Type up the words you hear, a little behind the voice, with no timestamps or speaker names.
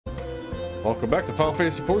Welcome back to Final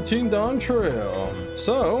Fantasy XIV Dawntrail.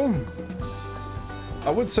 So, I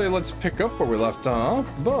would say let's pick up where we left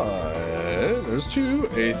off, but there's two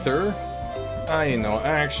Aether. You know,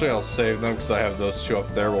 actually I'll save them because I have those two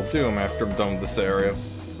up there. We'll do them after I'm done with this area.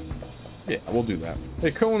 Yeah, we'll do that. Hey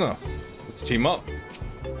Kona, let's team up.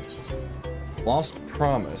 Lost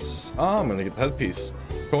Promise. I'm gonna get the headpiece.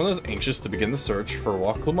 Kona's anxious to begin the search for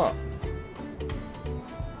Wuk Lamat.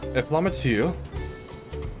 If Lamati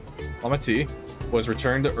was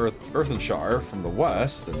returned to Earthenshire from the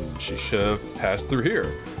west, then she should have passed through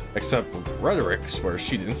here. Except Rhetoric swears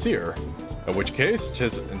she didn't see her. In which case,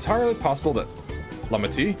 'tis entirely possible that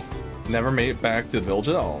Lamati never made it back to the village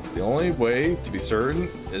at all. The only way to be certain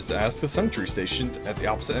is to ask the sentry stationed at the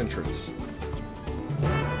opposite entrance.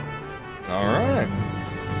 Alright.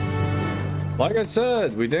 Like I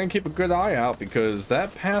said, we didn't keep a good eye out because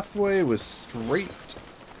that pathway was straight.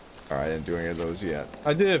 Alright, I didn't do any of those yet.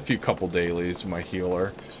 I did a few couple dailies with my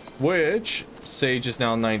healer, which Sage is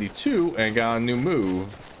now 92 and got a new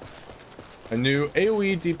move. A new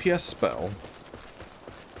AoE DPS spell.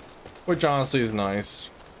 Which honestly is nice.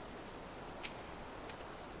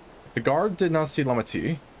 If the guard did not see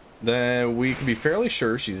Lamati, then we can be fairly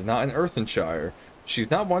sure she's not in Earthenshire. She's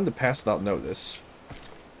not one to pass without notice.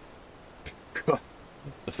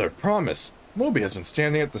 The third promise. Moby has been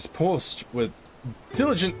standing at this post with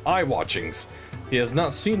diligent eye watchings. He has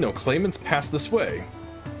not seen no claimants pass this way.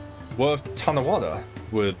 What of Tanawada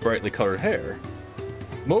with brightly colored hair?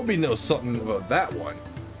 Moby knows something about that one.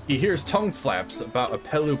 He hears tongue flaps about a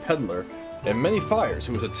Pelu peddler and many fires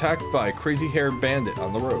who was attacked by a crazy-haired bandit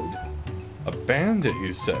on the road. A bandit,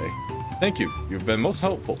 you say? Thank you. You've been most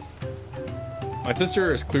helpful. My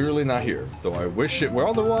sister is clearly not here. Though I wish it were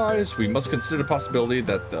otherwise, we must consider the possibility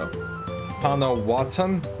that the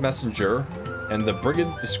Tanawatan messenger and the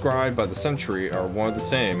brigand described by the sentry are one of the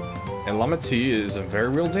same, and Lamati is in very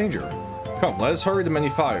real danger. Come, let us hurry to many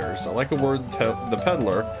fires. I like a word the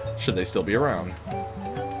peddler, should they still be around.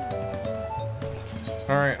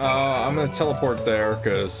 Alright, I'm gonna teleport there,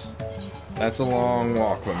 because that's a long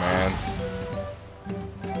walk, my man.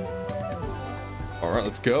 Alright,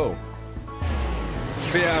 let's go.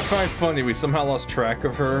 But yeah, I find it funny, we somehow lost track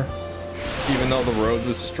of her, even though the road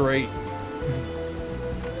was straight.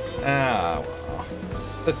 Ah, well.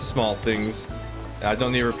 That's the small things. I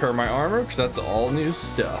don't need to repair my armor, because that's all new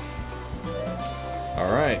stuff.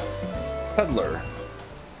 Alright. Peddler.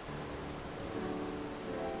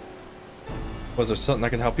 Was there something I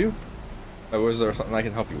can help you? Or was there something I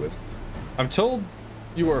can help you with? I'm told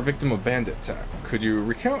you are a victim of bandit attack. Could you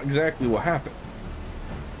recount exactly what happened?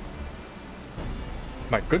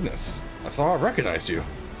 My goodness, I thought I recognized you.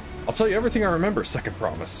 I'll tell you everything I remember, second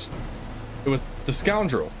promise. It was the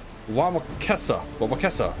scoundrel,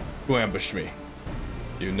 Wawakesa, who ambushed me.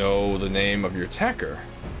 You know the name of your attacker?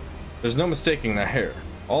 There's no mistaking that hair.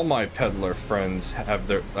 All my peddler friends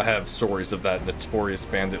have stories of that notorious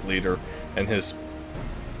bandit leader and his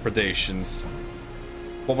predations.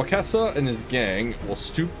 Wawakesa and his gang will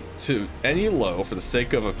stoop to any low for the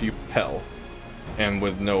sake of a few pel. And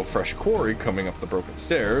with no fresh quarry coming up the broken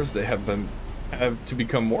stairs, they have to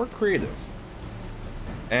become more creative.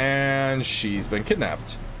 And she's been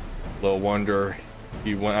kidnapped. Little wonder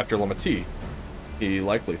he went after Lamati. He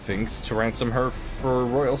likely thinks to ransom her for a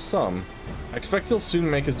royal sum. I expect he'll soon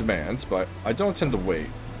make his demands, but I don't intend to wait.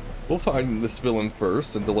 We'll find this villain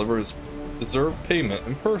first and deliver his deserved payment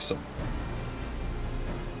in person.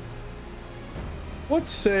 What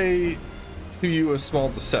say to you a small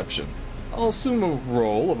deception? I'll assume a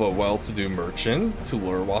role of a well-to-do merchant to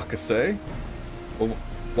lure Wawakesi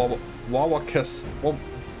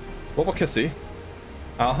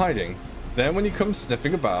out hiding. Then when he comes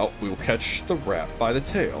sniffing about, we will catch the rat by the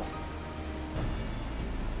tail.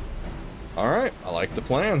 Alright, I like the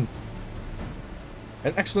plan.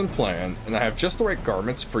 An excellent plan, and I have just the right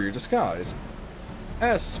garments for your disguise.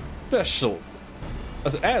 Especially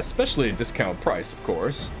a discount price, of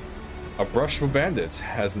course. A brush with bandits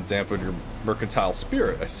hasn't dampened your mercantile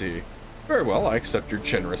spirit, I see. Very well, I accept your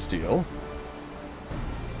generous deal.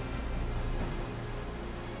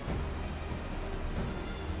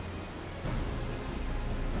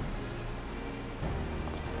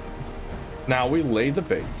 Now we lay the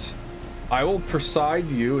bait. I will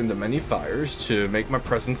preside you into many fires to make my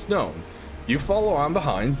presence known. You follow on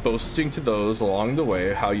behind, boasting to those along the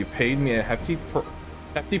way how you paid me a hefty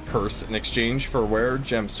purse in exchange for a rare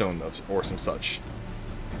gemstone or some such.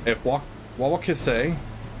 If Wawakese,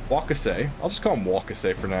 I'll just call him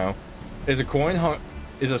Wawakese for now, is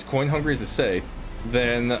as coin hungry as they say,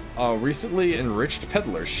 then a recently enriched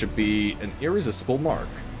peddler should be an irresistible mark.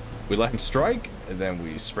 We let him strike, and then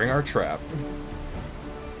we spring our trap.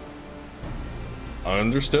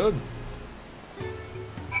 Understood.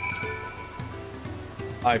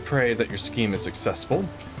 I pray that your scheme is successful.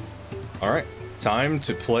 Alright, time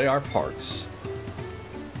to play our parts.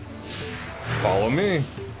 Follow me.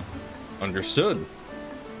 Understood.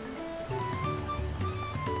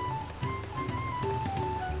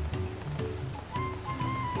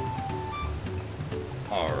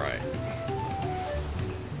 Alright.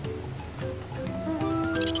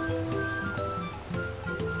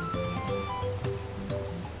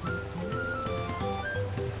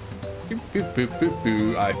 Boop, boop, boop, boop,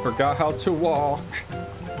 boop. I forgot how to walk.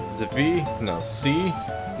 Is it V? No. C?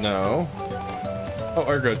 No. Oh,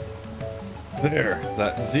 we're good. There,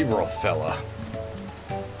 that zebra fella.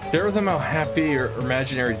 Share with them how happy your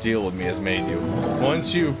imaginary deal with me has made you.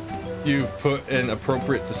 Once you've put an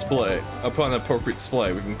appropriate display, upon an appropriate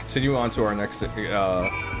display, we can continue on to our next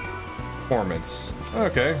performance.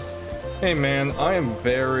 Okay. Hey man, I am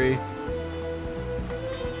very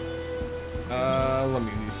let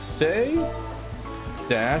me say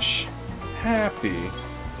dash happy.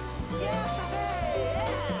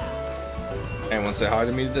 Anyone say hi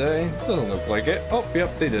to me today? Doesn't look like it. Oh,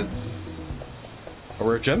 yep, they did. A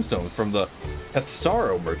rare gemstone from the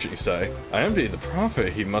Hethstaro merchant, you say? I envy the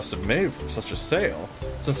profit he must have made from such a sale.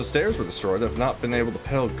 Since the stairs were destroyed, I've not been able to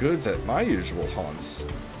peddle goods at my usual haunts.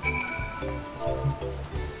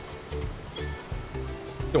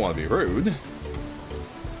 Don't want to be rude.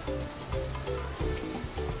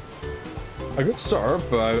 A good start,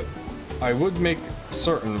 but I would make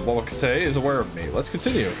certain Wuk is aware of me. Let's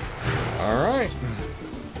continue. Alright.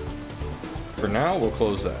 For now, we'll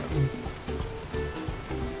close that.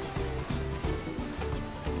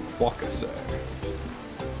 Wuk.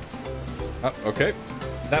 Oh, okay.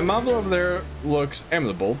 That mob over there looks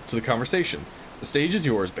amenable to the conversation. The stage is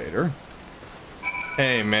yours, Bader.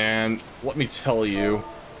 Hey, man. Let me tell you.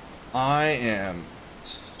 I am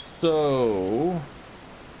so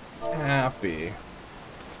happy.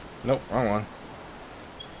 Nope, wrong one.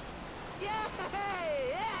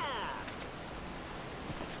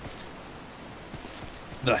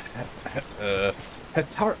 The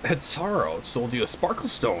Hethstaro sold you a sparkle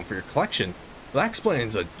stone for your collection. That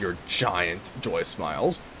explains your giant joy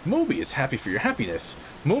smiles. Moby is happy for your happiness.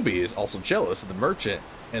 Moby is also jealous of the merchant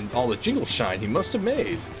and all the jingle shine he must have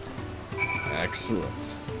made.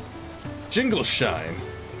 Excellent. Jingle shine.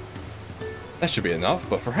 That should be enough,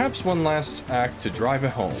 but perhaps one last act to drive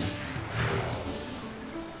it home.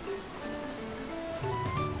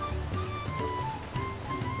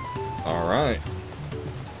 Alright.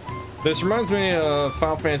 This reminds me of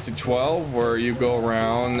Final Fantasy 12, where you go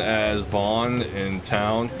around as Vaughn in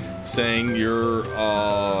town saying you're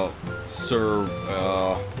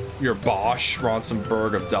you're Bosch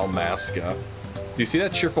Ronsenberg of Dalmasca. Do you see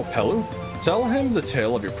that cheerful Pelu? Tell him the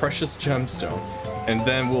tale of your precious gemstone, and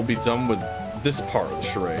then we'll be done with this part of the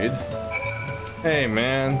charade. Hey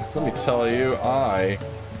man, let me tell you, I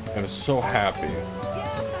am so happy.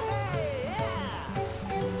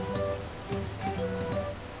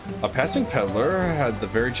 A passing peddler had the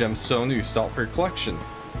very gemstone you sought for your collection.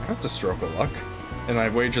 That's a stroke of luck. And I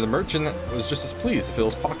wager the merchant was just as pleased to fill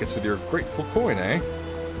his pockets with your grateful coin, eh?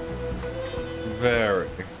 Very.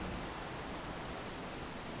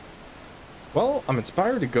 Well, I'm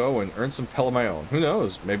inspired to go and earn some pell of my own. Who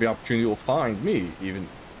knows? Maybe opportunity will find me, even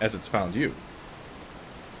as it's found you.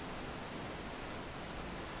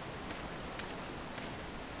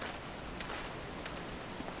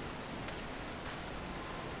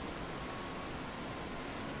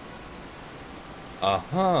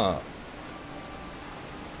 Uh-huh.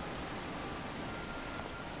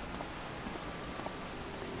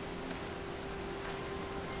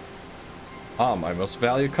 Ah, my most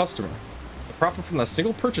valued customer. The profit from that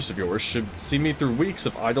single purchase of yours should see me through weeks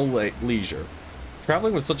of idle leisure.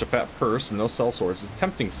 Traveling with such a fat purse and no sellswords is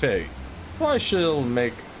tempting fate. So I shall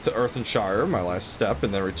make to Earthenshire my last step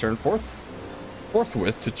and then return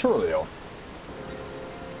forthwith to Turlio.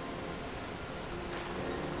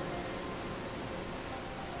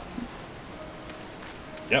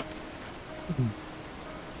 Yep.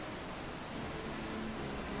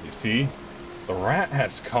 You see, the rat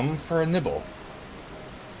has come for a nibble.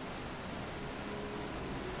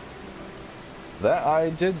 That I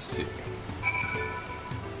did see.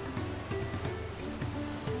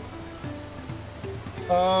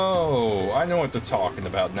 Oh, I know what they're talking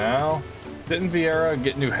about now. Didn't Vieira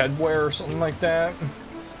get new headwear or something like that?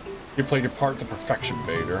 You played your part to perfection,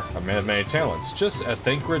 Bader, a man of many talents, just as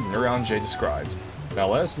Thancred and Neuron J described. Now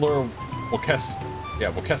let's lure Wuk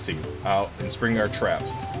out and spring our trap.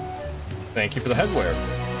 Thank you for the headwear.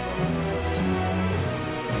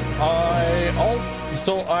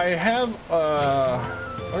 So I have,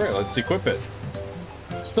 okay, let's equip it.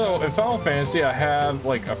 So in Final Fantasy, I have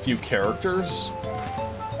like a few characters.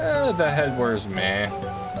 The head wears meh.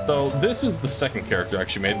 So this is the second character I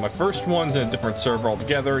actually made. My first one's in a different server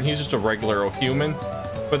altogether, and he's just a regular old human.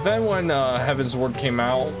 But then when Heaven's Ward came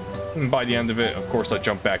out, by the end of it, of course, I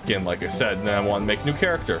jumped back in, like I said, and then I wanted to make a new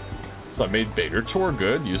character. So I made Bader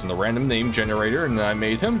Torgood using the random name generator, and then I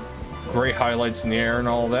made him. Gray highlights in the air and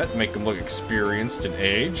all that, make him look experienced and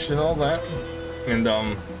aged and all that. And,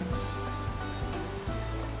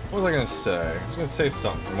 what was I gonna say? I was gonna say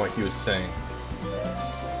something from what he was saying.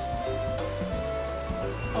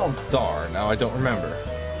 Oh, darn, now I don't remember.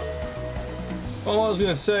 Well, what I was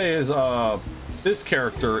gonna say is, this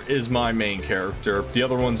character is my main character. The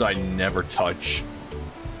other ones I never touch.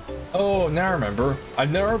 Oh, now I remember.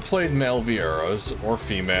 I've never played male Vieras or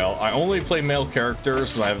female. I only play male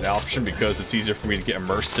characters when I have the option because it's easier for me to get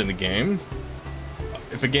immersed in the game.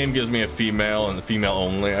 If a game gives me a female and the female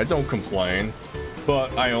only, I don't complain.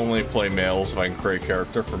 But I only play males if I can create a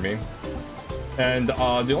character for me. And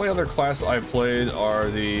the only other class I've played are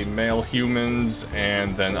the male humans,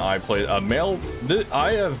 and then I played a male.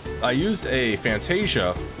 I used a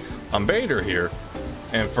Fantasia on Bader here,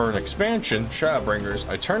 and for an expansion, Shadowbringers,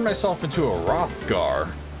 I turned myself into a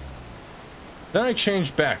Rothgar. Then I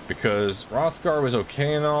changed back because Rothgar was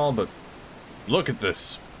okay and all, but look at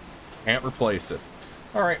this, can't replace it.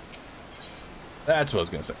 All right, that's what I was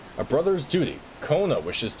gonna say. A brother's duty. Kona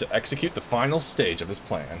wishes to execute the final stage of his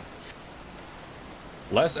plan.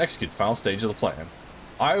 Let's execute the final stage of the plan.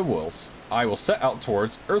 I will set out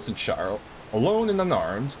towards Earthenshire, alone and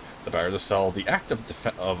unarmed, the better to sell the act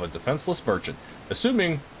of a defenseless merchant.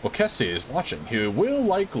 Assuming Bokesse is watching, he will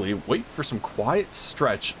likely wait for some quiet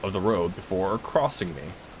stretch of the road before crossing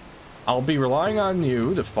me. I'll be relying on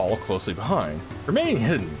you to follow closely behind, remaining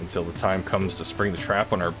hidden until the time comes to spring the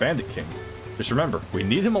trap on our bandit king. Just remember, we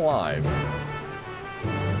need him alive.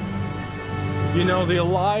 You know, the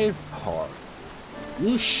alive part.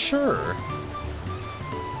 You sure?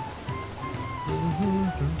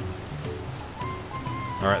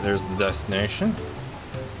 Alright, there's the destination.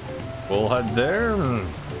 We'll head there and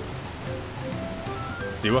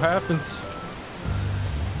see what happens.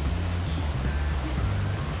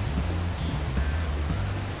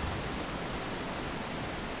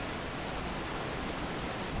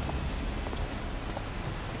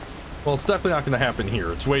 Well, it's definitely not going to happen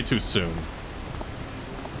here. It's way too soon.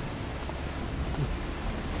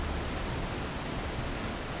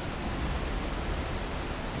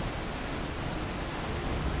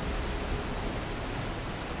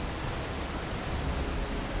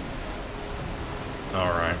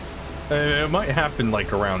 Alright. It might happen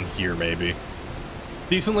like around here, maybe.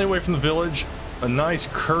 Decently away from the village. A nice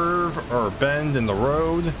curve or bend in the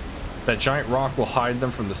road. That giant rock will hide them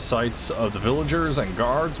from the sights of the villagers and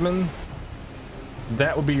guardsmen.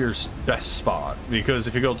 That would be your best spot, because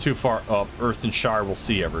if you go too far up, Earthenshire will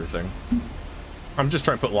see everything. I'm just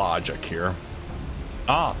trying to put logic here.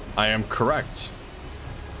 Ah, I am correct.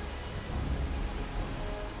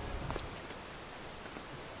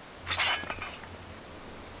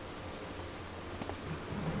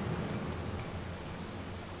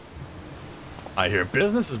 I hear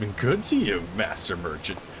business has been good to you, Master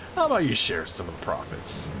Merchant. How about you share some of the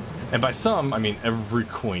profits? And by some, I mean every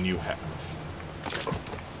coin you have.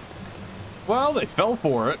 Well, they fell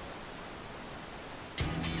for it.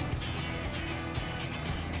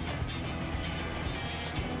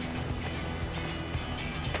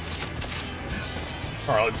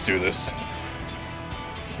 Alright, let's do this.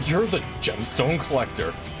 You're the gemstone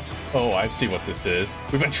collector. Oh, I see what this is.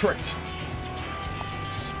 We've been tricked.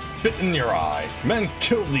 Spit in your eye. Men,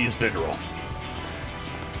 kill these Vidral.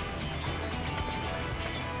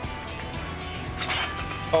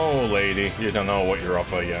 Oh, lady, you don't know what you're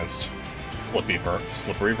up against.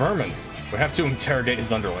 Slippery vermin. We have to interrogate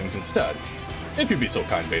his underlings instead. If you'd be so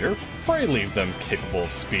kind, Vader, pray leave them capable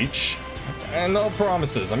of speech. And no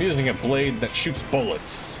promises, I'm using a blade that shoots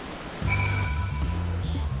bullets.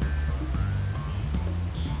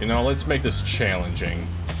 You know, let's make this challenging.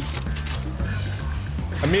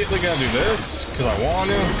 Immediately gonna do this, because I want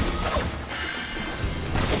to.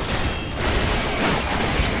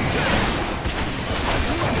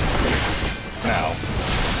 Now.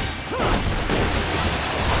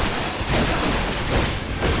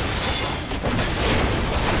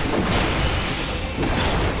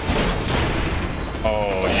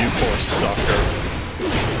 Oh, you poor sucker.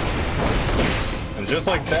 And just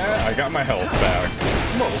like that, I got my health back.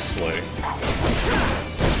 Mostly.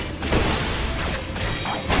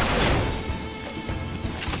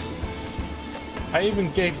 I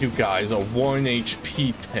even gave you guys a 1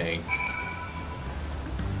 HP tank.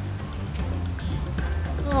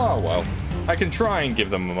 Oh well. I can try and give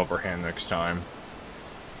them an upper hand next time.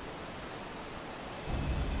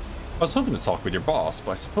 I was hoping to talk with your boss,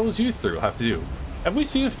 but I suppose you three will have to do. Have we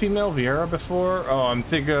seen a female Viera before? Oh, I'm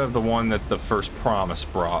thinking of the one that the first promise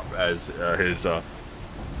brought as the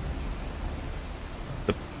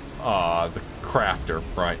crafter.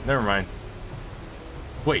 Right, never mind.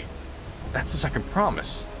 Wait, that's the second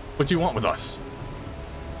promise. What do you want with us?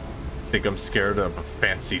 Think I'm scared of a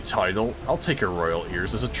fancy title? I'll take your royal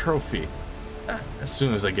ears as a trophy. As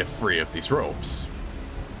soon as I get free of these ropes.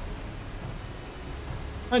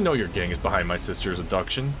 I know your gang is behind my sister's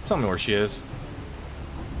abduction. Tell me where she is.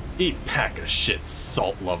 Eat pack of shit,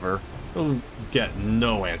 salt lover. You'll get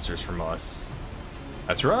no answers from us.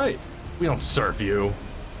 That's right. We don't serve you.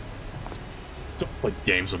 Don't play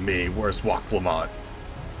games with me. Where's Wuk Lamat?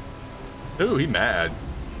 Ooh, he mad.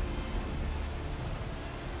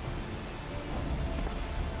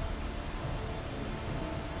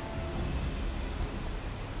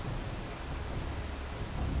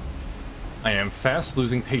 I am fast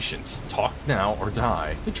losing patience. Talk now or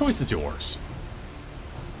die. The choice is yours.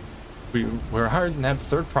 We're hired and have the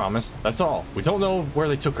third promise. That's all. We don't know where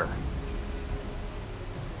they took her.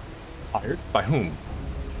 Hired? By whom?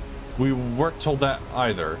 We weren't told that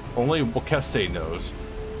either. Only Wukese knows.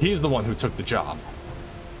 He's the one who took the job.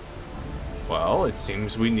 Well, it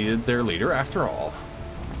seems we needed their leader after all.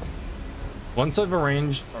 Once I've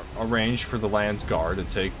arranged for the land's guard to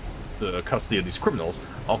take the custody of these criminals,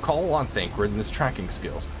 I'll call on Thancred and his tracking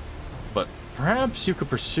skills. But perhaps you could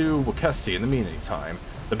pursue Wukese in the meantime.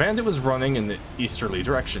 The bandit was running in the easterly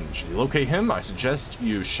direction. Should you locate him, I suggest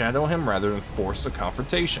you shadow him rather than force a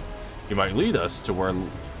confrontation. He might lead us to where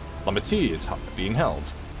Lamati is being held.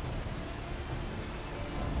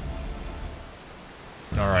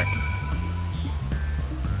 Alright.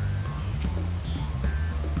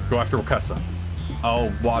 Go after Wukese.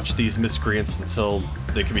 I'll watch these miscreants until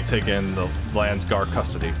they can be taken in the land's guard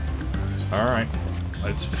custody. Alright.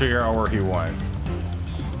 Let's figure out where he went.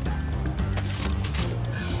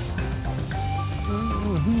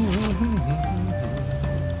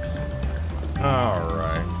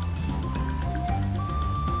 Alright.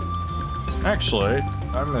 Actually,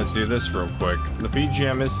 I'm gonna do this real quick. The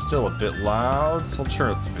BGM is still a bit loud, so I'll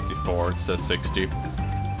turn it to 54 instead of 60.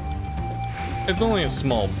 It's only a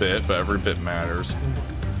small bit, but every bit matters.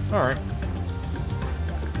 Alright.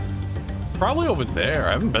 Probably over there.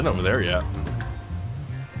 I haven't been over there yet.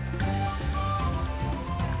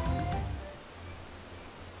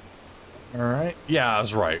 Alright. Yeah, I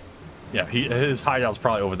was right. Yeah, his hideout's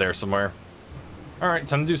probably over there somewhere. Alright,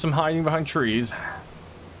 time to do some hiding behind trees.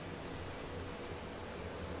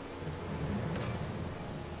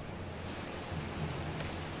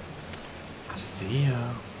 I see you.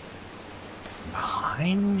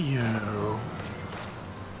 Behind you.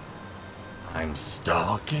 I'm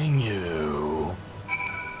stalking you.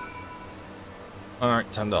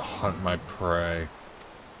 Alright, time to hunt my prey.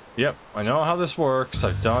 Yep, I know how this works.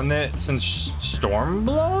 I've done it since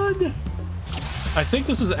Stormblood? I think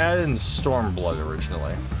this was added in Stormblood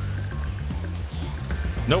originally.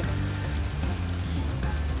 Nope.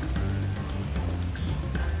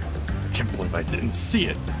 I can't believe I didn't see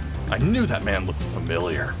it. I knew that man looked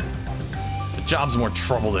familiar. The job's more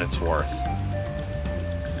trouble than it's worth.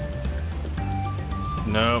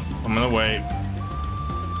 Nope, I'm gonna wait.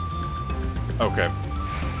 Okay.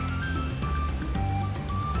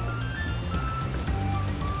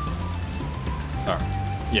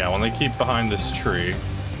 Alright. Yeah, when they keep behind this tree.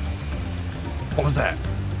 What was that?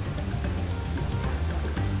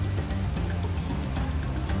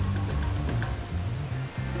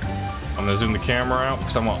 I'm gonna zoom the camera out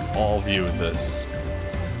because I want all view of this.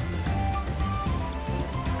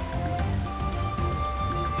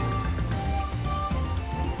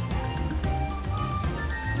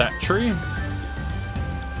 That tree?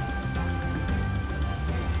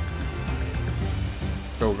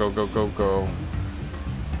 Go, go, go, go, go.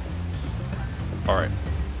 Alright.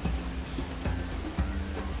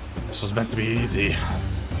 This was meant to be easy.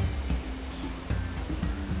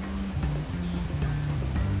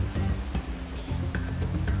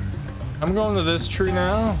 I'm going to this tree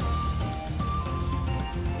now.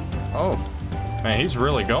 Oh, man, he's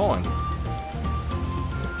really going.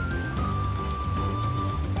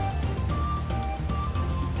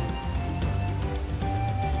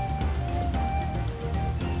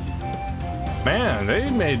 Man,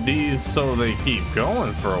 they made these so they keep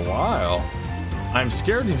going for a while. I'm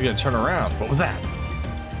scared he's gonna turn around. What was that?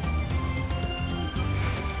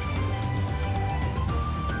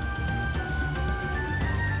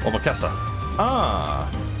 Wabakesa.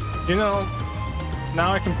 Ah, you know,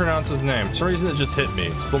 now I can pronounce his name. For some reason it just hit me.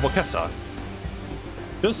 It's Wabakesa.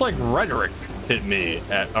 Just like rhetoric hit me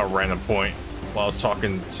at a random point while I was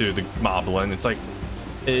talking to the moblin. It's like,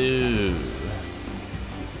 ew.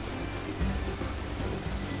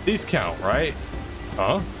 These count, right?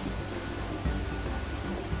 Huh?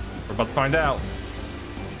 We're about to find out.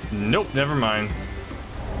 Nope, never mind.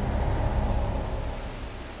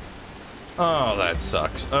 Oh, that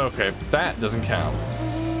sucks. Okay, that doesn't count.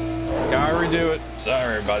 Gotta redo it.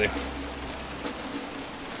 Sorry, everybody.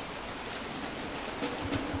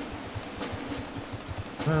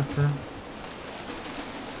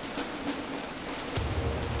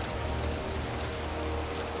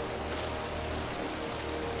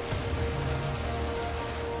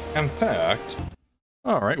 In fact,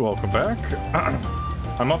 all right, welcome back.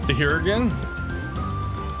 I'm up to here again.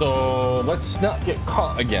 So let's not get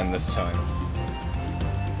caught again this time.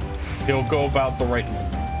 He'll go about the right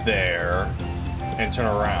there and turn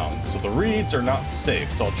around. So the reeds are not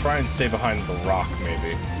safe. So I'll try and stay behind the rock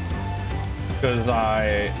maybe. Because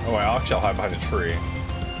actually I'll hide behind a tree.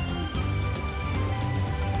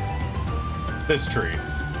 This tree.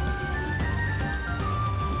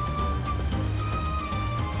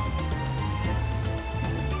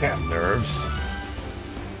 Damn nerves.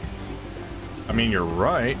 I mean, you're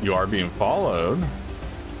right. You are being followed. All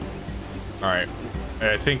right.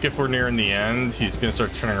 I think if we're nearing the end, he's going to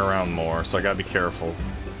start turning around more. So I got to be careful.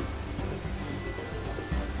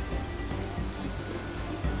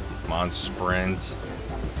 Come on, sprint.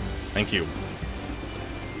 Thank you.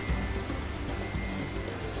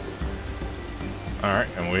 All right.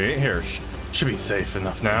 And we ain't here. Should be safe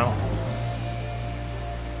enough now.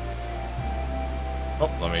 Oh,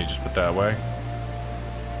 let me just put that away.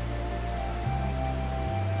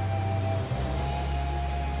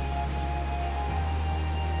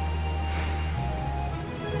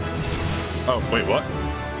 Oh, wait, what?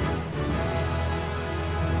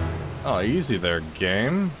 Oh, easy there,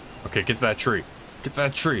 game. Okay, get to that tree. Get to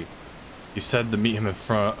that tree. He said to meet him in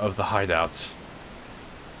front of the hideout.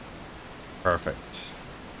 Perfect.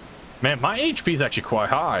 Man, my HP is actually quite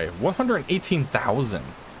high. 118,000.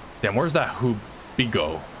 Damn, where's that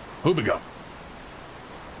Hubigo? Hubigo.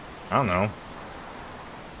 I don't know.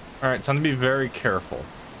 Alright, time to be very careful.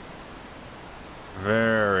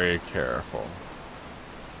 Very careful.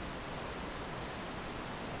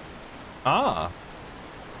 Ah.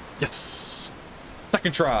 Yes.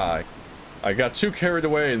 Second try. I got too carried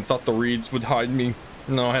away and thought the reeds would hide me.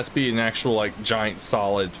 No, it has to be an actual, like, giant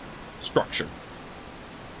solid structure.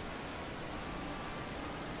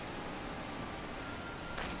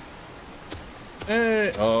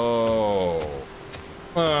 Hey, oh.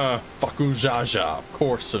 Bakujaja, of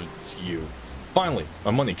course it's you. Finally,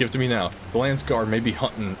 my money, give it to me now. The Lance Guard may be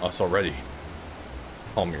hunting us already.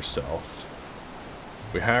 Calm yourself.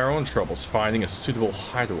 We had our own troubles finding a suitable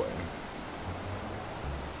hideaway.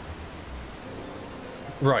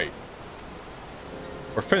 Right.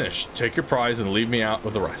 We're finished. Take your prize and leave me out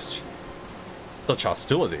with the rest. Such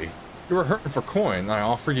hostility. You were hurting for coin, and I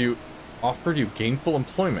offered you gainful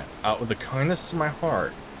employment out of the kindness of my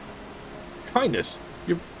heart. Kindness?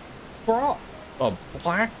 You brought a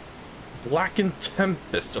blackened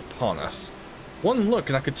tempest upon us. One look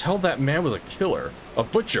and I could tell that man was a killer, a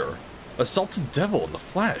butcher, a salted devil in the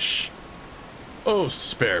flesh. Oh,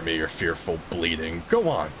 spare me your fearful bleeding. Go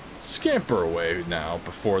on, scamper away now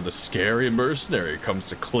before the scary mercenary comes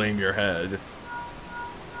to claim your head.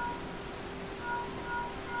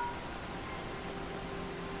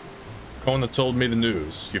 Kona told me the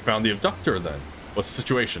news. You found the abductor then. What's the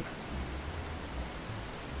situation?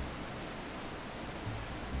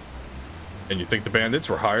 And you think the bandits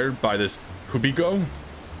were hired by this Hubigo?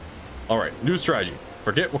 Alright, new strategy.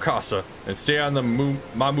 Forget Wakasa and stay on the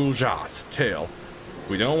Mamuja's tail.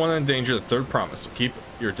 We don't want to endanger the third promise, so keep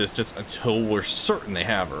your distance until we're certain they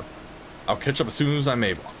have her. I'll catch up as soon as I'm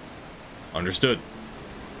able. Understood.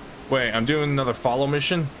 Wait, I'm doing another follow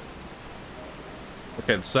mission?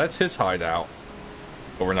 Okay, so that's his hideout.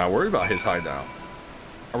 But we're not worried about his hideout.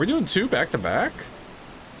 Are we doing two back to back?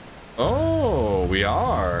 Oh, we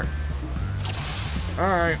are.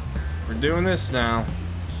 Alright, we're doing this now.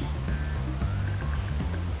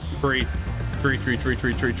 Tree. Tree.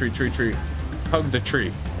 Hug the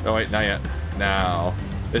tree. Oh wait, not yet. Now,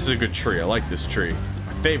 this is a good tree. I like this tree.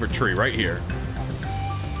 My favorite tree right here.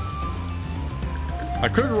 I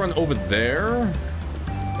could run over there.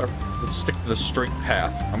 But let's stick to the straight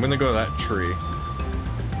path. I'm gonna go to that tree.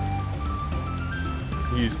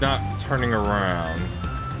 He's not turning around.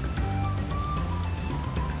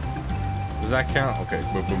 Does that count? Okay,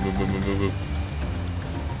 move.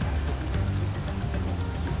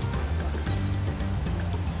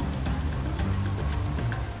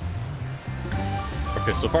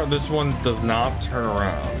 Okay, so far this one does not turn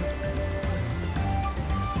around.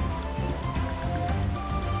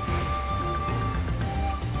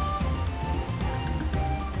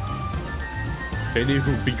 Katie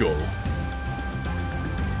Hubigo.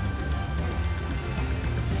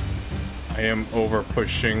 I am over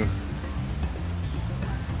pushing.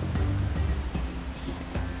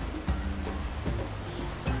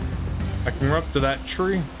 I can run up to that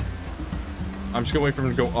tree. I'm just gonna wait for him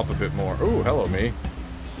to go up a bit more. Oh, hello, me.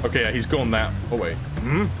 Okay, yeah, he's going that. Oh, wait.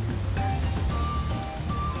 Hmm?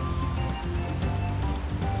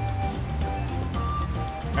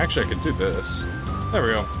 Actually, I could do this. There we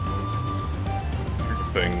go.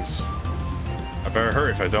 Things. I better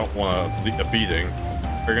hurry if I don't want a beating.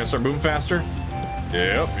 Are you gonna start moving faster?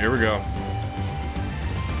 Yep, here we go.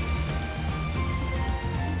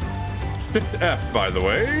 Shift F, by the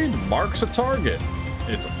way, marks a target.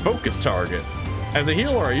 It's a focus target. As a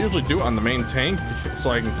healer, I usually do it on the main tank so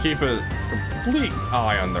I can keep a complete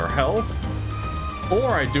eye on their health. Or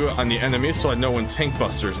I do it on the enemy so I know when tank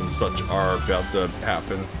busters and such are about to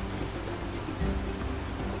happen.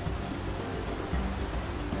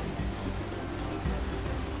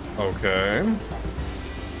 Okay.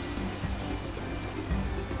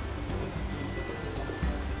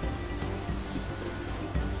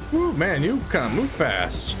 Ooh, man, you kind of move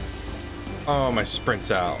fast. Oh, my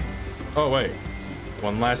sprint's out. Oh, wait.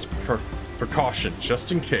 One last precaution,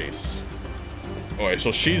 just in case. Oh, wait,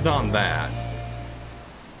 so she's on that.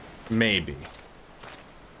 Maybe.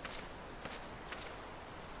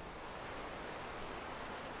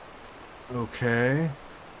 Okay.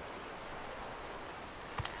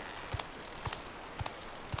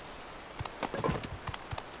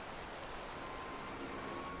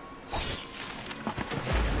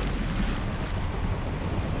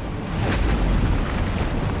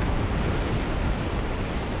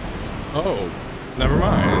 Oh, never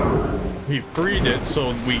mind. He freed it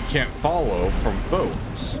so we can't follow from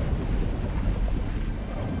boats.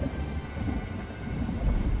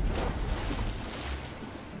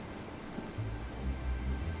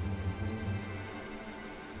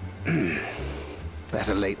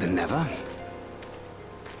 Better late than never.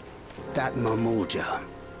 That Mamulja.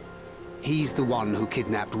 He's the one who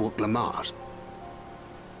kidnapped Wuk Lamat.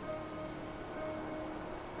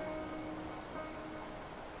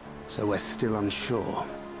 So we're still unsure.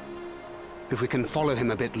 If we can follow him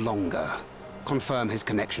a bit longer, confirm his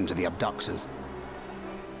connection to the abductors.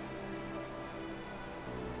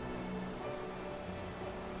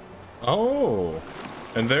 Oh,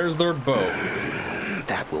 and there's their boat.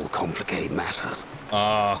 That will complicate matters.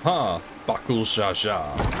 Uh-huh. Bakul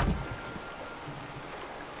Shasha.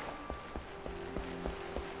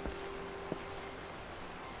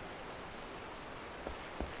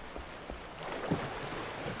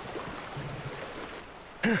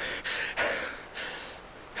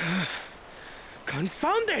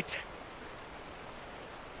 Confound it!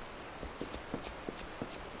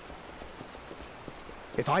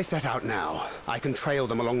 If I set out now, I can trail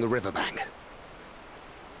them along the riverbank.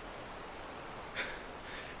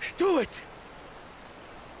 Do it!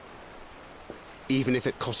 Even if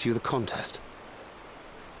it costs you the contest.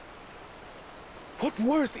 What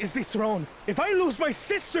worth is the throne if I lose my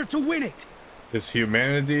sister to win it? His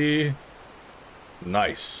humanity.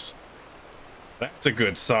 Nice. That's a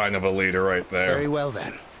good sign of a leader right there. Very well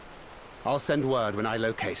then. I'll send word when I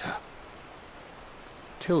locate her.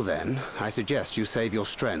 Till then, I suggest you save your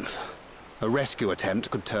strength. A rescue attempt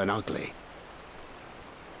could turn ugly.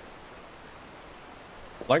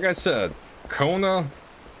 Like I said, Kona,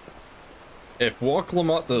 if Wuk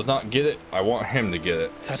Lamat does not get it, I want him to get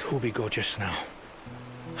it. That Hubigo just now.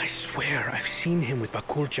 I swear I've seen him with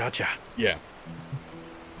Bakul Jaja. Yeah.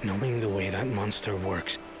 Knowing the way that monster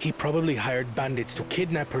works, he probably hired bandits to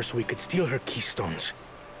kidnap her so he could steal her keystones.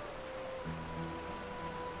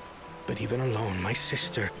 But even alone, my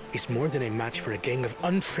sister is more than a match for a gang of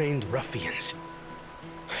untrained ruffians.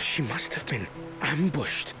 She must have been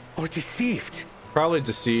ambushed or deceived. Probably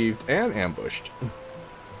deceived and ambushed.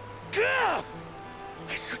 Gah!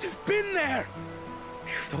 I should have been there!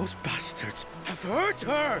 If those bastards have hurt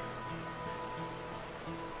her!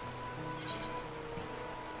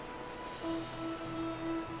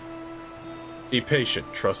 Be patient,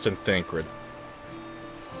 trust in Thancred.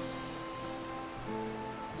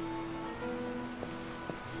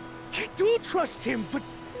 I do trust him, but...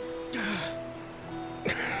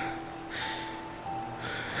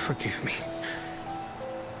 Forgive me.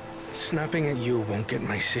 Snapping at you won't get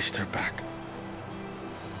my sister back.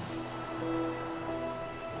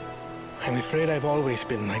 I'm afraid I've always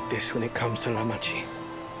been like this when it comes to Lamachi.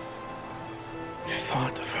 The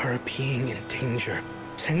thought of her being in danger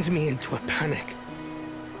sends me into a panic.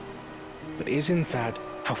 But isn't that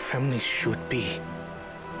how families should be?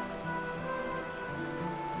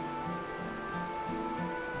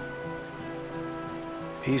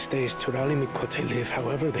 These days, Turali Mikote live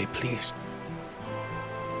however they please.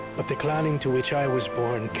 But the clan into which I was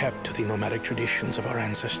born kept to the nomadic traditions of our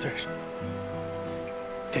ancestors.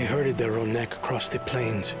 They herded their own neck across the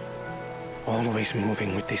plains, always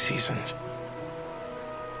moving with the seasons.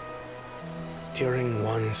 During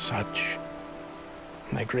one such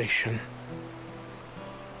migration,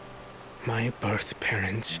 my birth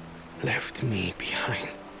parents left me behind.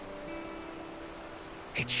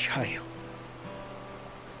 A child.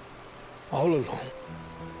 All alone.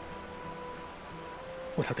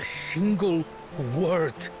 Without a single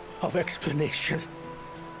word of explanation.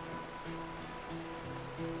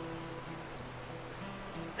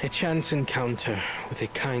 A chance encounter with a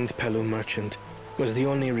kind Pelu merchant was the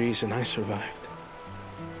only reason I survived.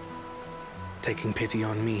 Taking pity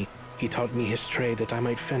on me, he taught me his trade that I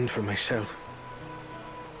might fend for myself.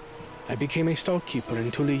 I became a stallkeeper in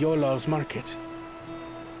Tuliyolal's market.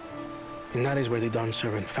 And that is where the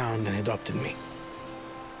Dawnservant found and adopted me.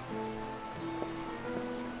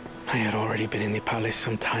 I had already been in the palace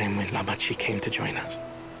some time when Lamachi came to join us.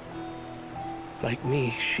 Like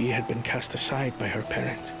me, she had been cast aside by her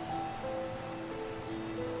parents.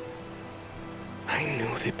 I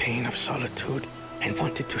knew the pain of solitude and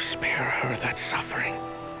wanted to spare her that suffering.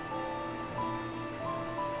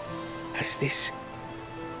 As this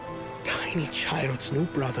tiny child's new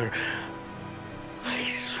brother, I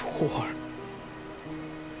swore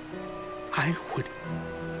I would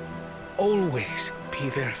always be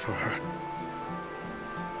there for her.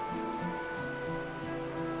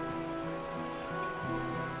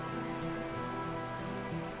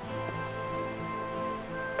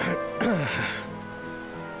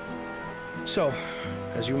 So,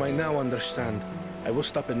 as you might now understand, I will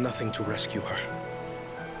stop at nothing to rescue her.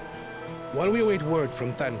 While we await word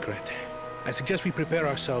from Tancred, I suggest we prepare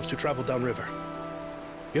ourselves to travel downriver.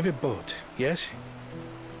 You have a boat, yes?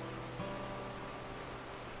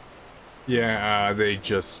 Yeah, they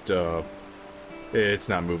just, it's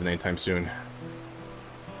not moving anytime soon.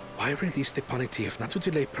 Why release the Panity if not to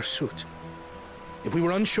delay pursuit? If we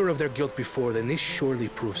were unsure of their guilt before, then this surely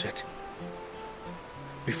proves it.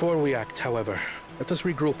 Before we act, however, let us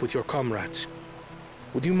regroup with your comrades.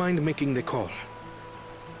 Would you mind making the call?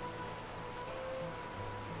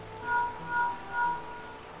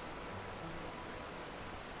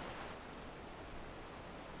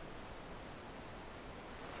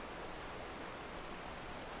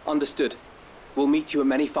 Understood. We'll meet you at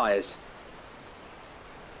many fires.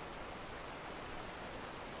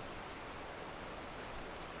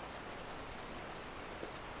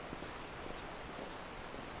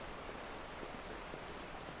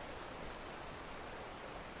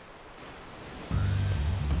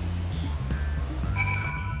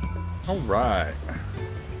 All right.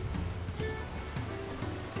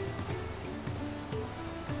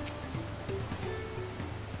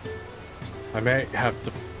 I may have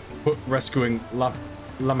to put rescuing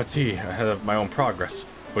Lamati ahead of my own progress,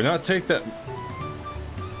 but do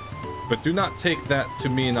not take that to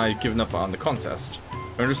mean I've given up on the contest.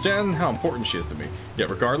 I understand how important she is to me, yet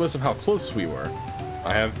regardless of how close we were,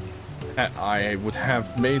 I would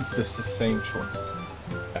have made this the same choice.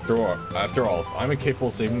 After all, if I'm incapable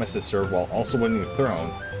of saving my sister while also winning the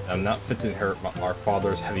throne, I'm not fit to inherit our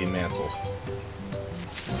father's heavy mantle.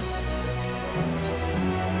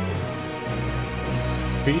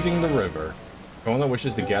 Feeding the river. Kona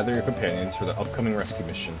wishes to gather your companions for the upcoming rescue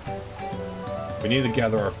mission. We need to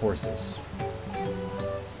gather our forces.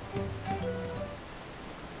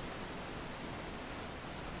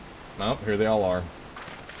 Well, here they all are.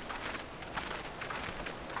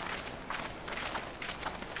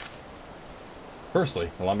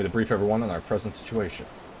 Firstly, allow me to brief everyone on our present situation.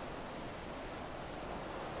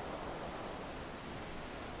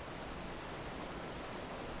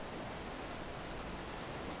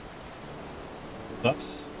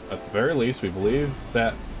 Thus, at the very least, we believe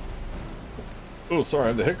that... Oh, sorry, I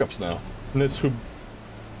have the hiccups now. Here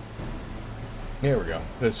we go.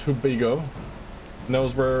 This Hubigo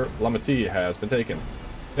knows where Lamati has been taken.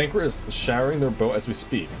 Tancred is showering their boat as we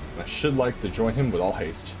speak, and I should like to join him with all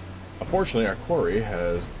haste. Unfortunately, our quarry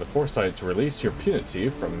has the foresight to release your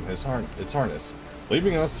punity from its harness,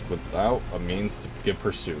 leaving us without a means to give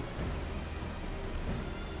pursuit.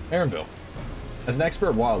 Aaronville. As an expert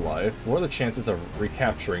of wildlife, what are the chances of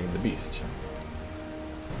recapturing the beast?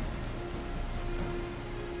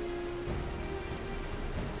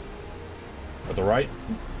 With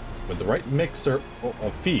the right mixer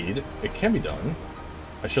of feed, it can be done.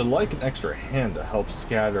 I should like an extra hand to help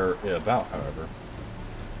scatter it about, however.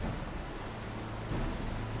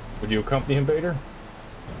 Would you accompany him, Vader?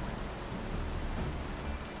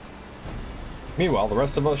 Meanwhile, the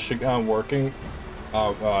rest of us should get on working,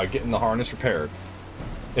 getting the harness repaired.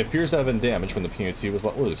 It appears to have been damaged when the Punity was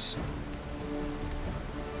let loose.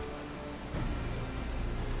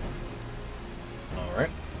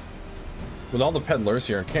 Alright. With all the peddlers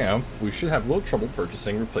here in camp, we should have little trouble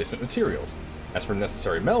purchasing replacement materials. As for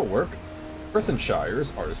necessary metalwork,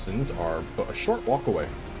 Earthenshire's artisans are but a short walk away.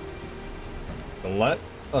 Then let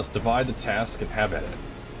us divide the task and have at it.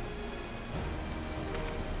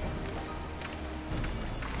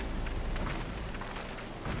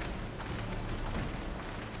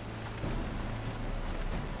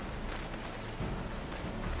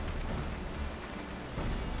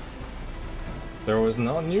 There was an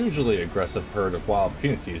unusually aggressive herd of wild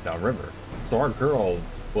punities downriver, so our girl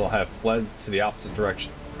will have fled to the opposite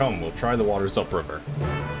direction. Come, we'll try the waters upriver.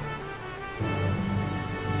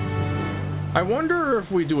 I wonder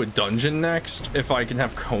if we do a dungeon next, if I can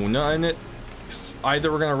have Kona in it.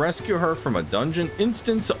 Either we're gonna rescue her from a dungeon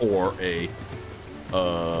instance or a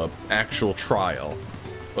actual trial,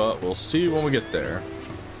 but we'll see when we get there.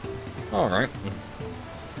 All right.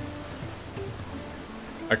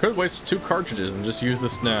 I could waste 2 cartridges and just use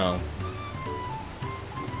this now.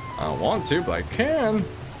 I don't want to, but I can.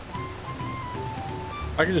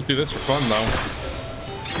 I can just do this for fun, though.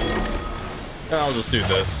 Yeah, I'll just do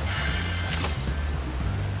this.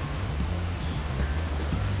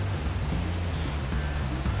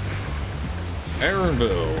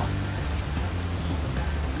 Aaronville.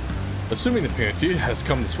 Assuming the Punity has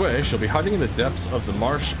come this way, she'll be hiding in the depths of the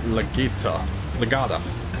marsh Legata.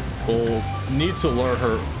 We'll need to lure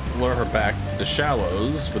her back to the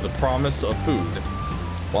shallows with the promise of food.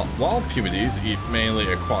 Wild punities eat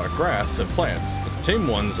mainly aquatic grass and plants, but the tame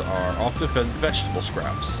ones are often fed vegetable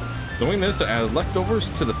scraps. Knowing this, I added leftovers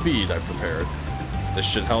to the feed I prepared. This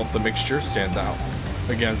should help the mixture stand out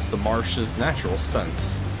against the marsh's natural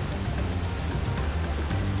scents.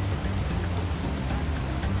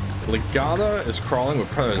 Legata is crawling with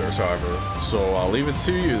predators, however, so I'll leave it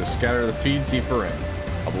to you to scatter the feed deeper in.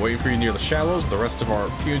 I'll be waiting for you near the shallows, the rest of our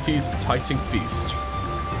punity's enticing feast.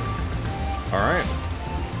 Alright.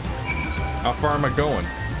 How far am I going?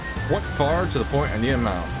 What far to the point I need a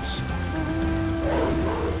mount?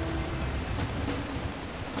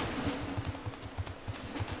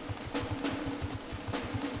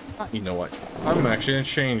 You know what? I'm actually gonna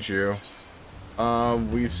change you.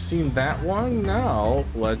 We've seen that one. Now,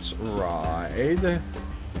 let's ride.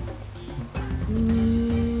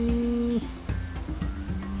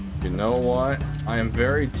 You know what? I am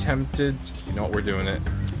very tempted. You know what? We're doing it.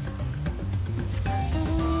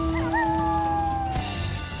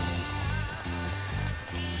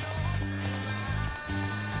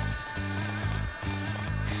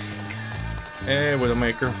 Hey,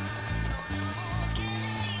 Widowmaker.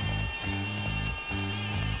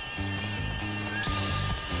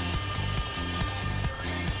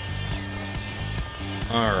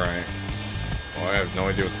 Alright. Well, I have no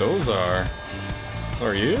idea what those are. What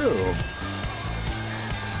are you?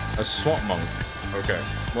 A swamp monk. Okay.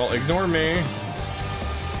 Well, ignore me.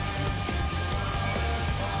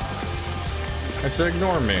 I said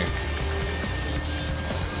ignore me.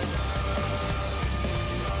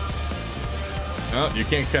 Oh, you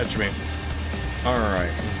can't catch me.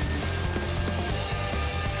 Alright.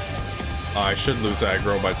 I should lose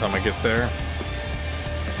aggro by the time I get there.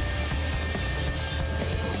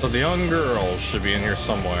 So the young girl should be in here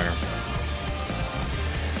somewhere.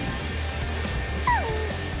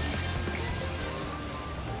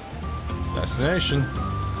 Destination.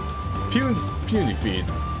 Puny feed.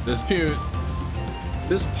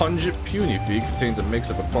 This pungent puny feed contains a mix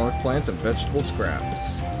of aquatic plants and vegetable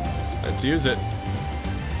scraps. Let's use it.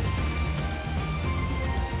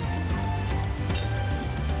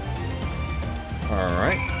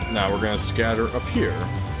 Alright, now we're gonna scatter up here.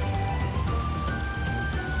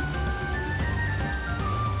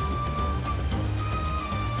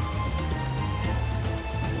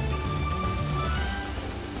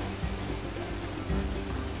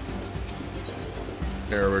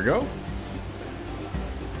 There we go.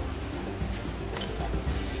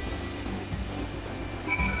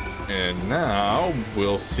 And now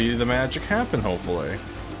we'll see the magic happen, hopefully.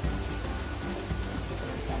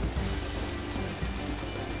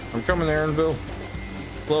 I'm coming, Aaronville.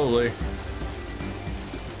 Slowly.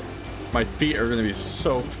 My feet are going to be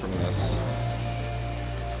soaked from this.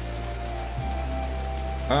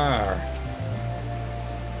 Alright.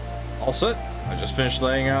 All set. I just finished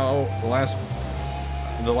laying out the last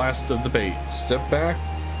of the bait. Step back,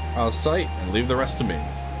 out of sight and leave the rest to me.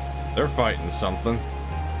 They're fighting something.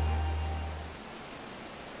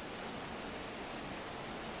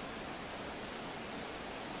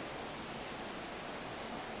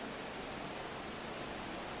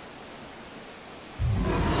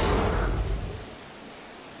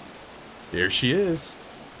 Here she is.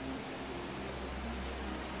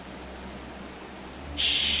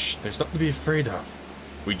 Shh, there's nothing to be afraid of.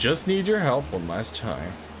 We just need your help one last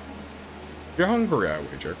time. You're hungry, I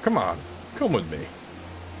wager. Come on, come with me.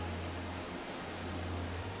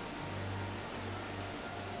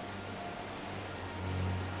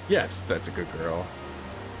 Yes, that's a good girl.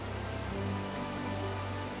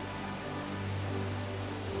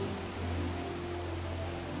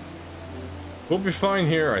 We'll be fine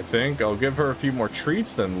here, I think. I'll give her a few more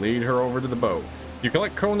treats, then lead her over to the boat. You can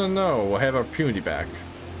let Conan know we'll have our impunity back.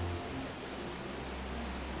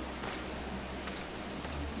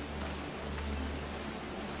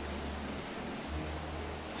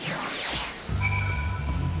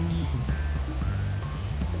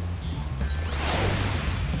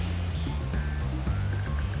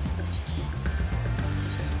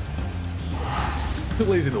 Too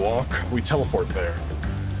lazy to walk. We teleport there.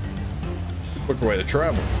 Quicker way to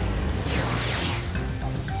travel.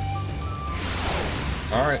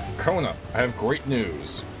 Alright, Kona, I have great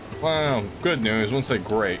news. Well, good news. Wouldn't say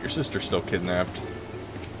great. Your sister's still kidnapped.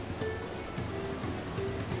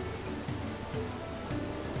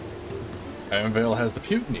 Vale has the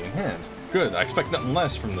mutiny in hand. Good, I expect nothing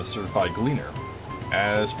less from the certified gleaner.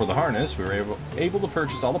 As for the harness, we were able to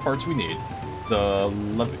purchase all the parts we need. The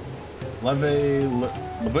why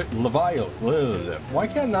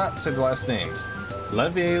can't I not say the last names?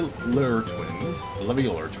 Leveler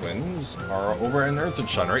twins are over in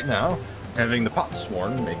Earthenshine right now, having the pot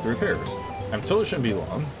sworn make the repairs. I'm told it shouldn't be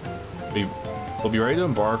long. We'll be ready to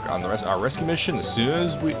embark on our rescue mission as soon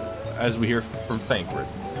as we hear from Thancred.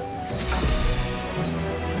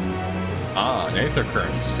 Ah, an eighth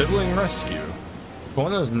occurrence, Sibling Rescue.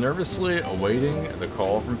 Kona is nervously awaiting the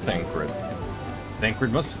call from Thancred.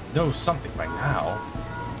 Thancred must know something by now.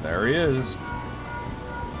 There he is.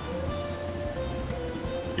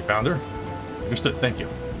 You found her? Understood, thank you.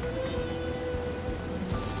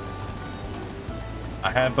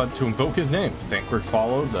 I had but to invoke his name. Thancred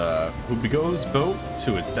followed the Hubigo's boat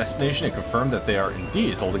to its destination and confirmed that they are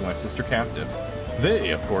indeed holding my sister captive.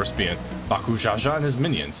 They, of course, being Baku Jaja and his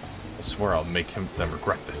minions. I swear I'll make them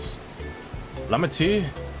regret this. Lamati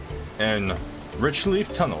and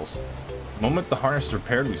Richleaf tunnels. The moment the harness is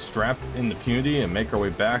repaired, we strap in the impunity and make our way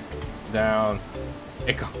back down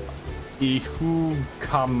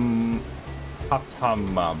Ihukam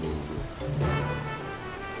Hatamabu.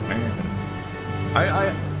 Man.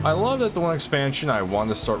 I love that the one expansion I want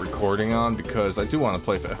to start recording on, because I do want to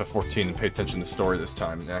play for FF14 and pay attention to the story this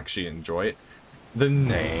time and actually enjoy it. The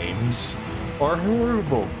names are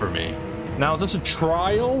horrible for me. Now, is this a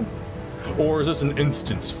trial? Or is this an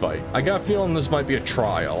instance fight? I got a feeling this might be a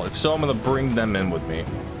trial. If so, I'm gonna bring them in with me.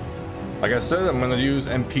 Like I said, I'm gonna use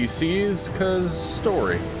NPCs, cause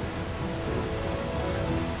story.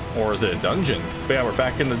 Or is it a dungeon? But yeah, we're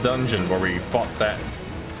back in the dungeon where we fought that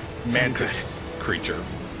mantis creature.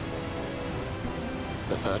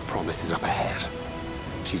 The third promise is up ahead.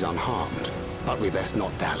 She's unharmed, but we best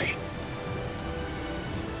not dally.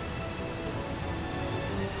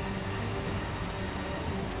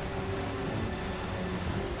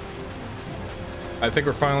 I think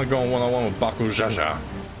we're finally going one-on-one with Baku Jaja.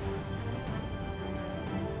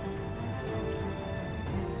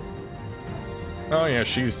 Oh yeah,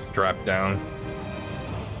 she's strapped down.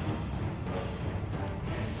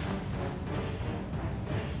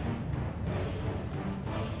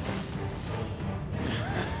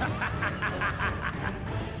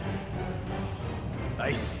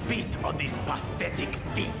 I spit on these pathetic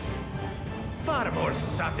feats. Far more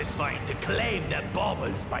satisfying to claim their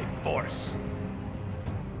baubles by force.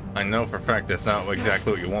 I know for a fact that's not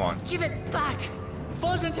exactly what you want. Give it back!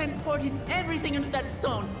 Dawntrail-Part poured his everything into that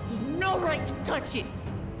stone. You've no right to touch it!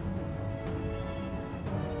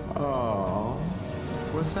 Oh,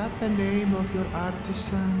 was that the name of your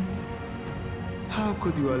artisan? How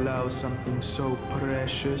could you allow something so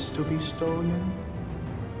precious to be stolen?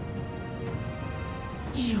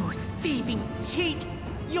 You thieving cheat!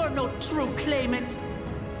 You're no true claimant!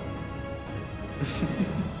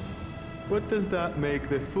 What does that make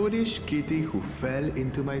the foolish kitty who fell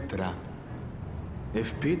into my trap?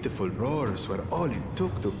 If pitiful roars were all it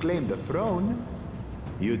took to claim the throne,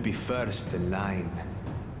 you'd be first in line.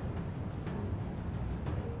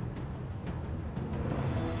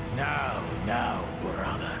 Now,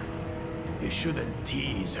 brother. You shouldn't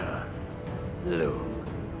tease her. Look,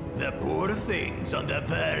 The poor things on the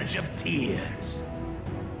verge of tears.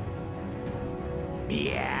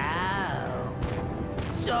 Meow.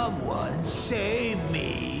 Someone save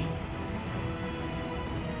me.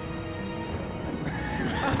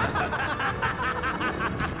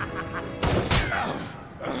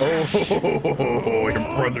 Oh,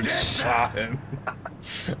 your brother shot him.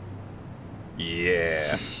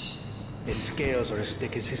 Yeah. His scales are as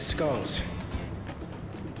thick as his skulls.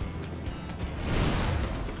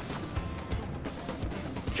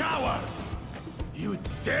 Coward! You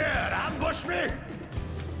dare ambush me?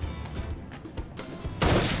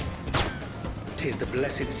 'Tis the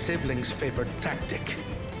blessed sibling's favorite tactic.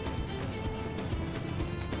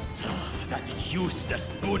 That useless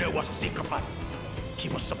Bune was sycophant. He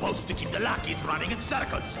was supposed to keep the lackeys running in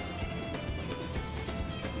circles.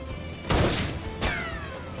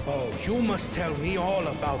 Oh, you must tell me all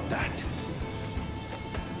about that.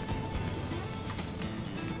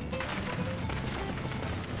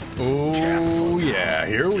 Oh yeah,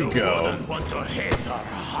 here we You go. wouldn't want to hit her,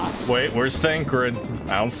 husk. Wait, where's Thancred?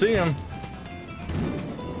 I don't see him.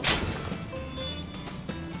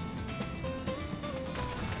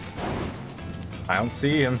 I don't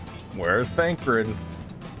see him. Where's Thancred?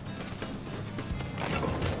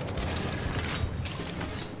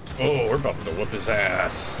 Oh, we're about to whip his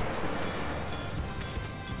ass.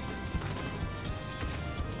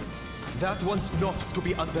 That one's not to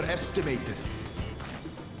be underestimated.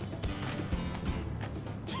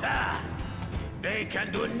 They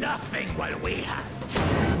can do nothing while we have.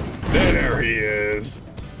 There he is.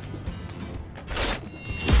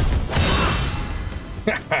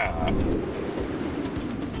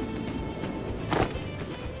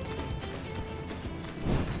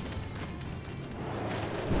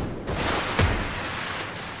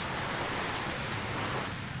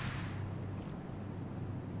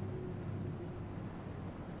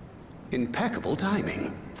 Impeccable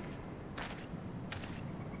timing.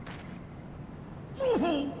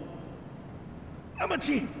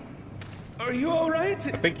 Amachi, are you all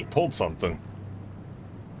right? I think he pulled something.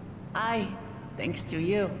 Aye, thanks to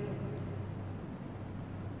you.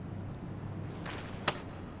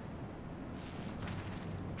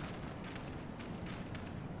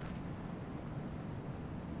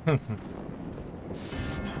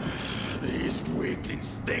 These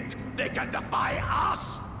weaklings think they can defy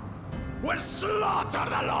us? We'll slaughter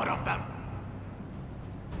the lot of them!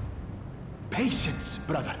 Patience,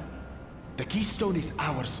 brother. The keystone is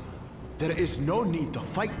ours. There is no need to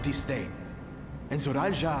fight this day. And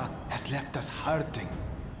Zoralja has left us hurting.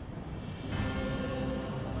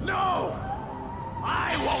 No!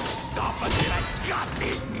 I won't stop until I gut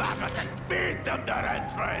these maggots and feed them their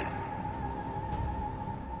entrails!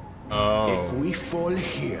 Oh. If we fall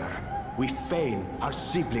here, we fail our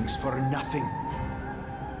siblings for nothing.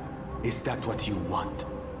 Is that what you want?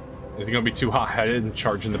 Is he gonna be too hot-headed and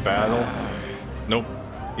charge in the battle? Nope.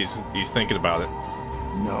 He's thinking about it.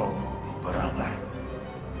 No, brother.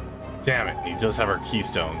 Damn it, he does have our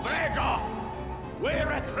keystones. Break off! We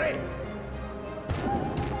retreat!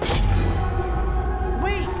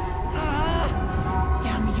 Wait!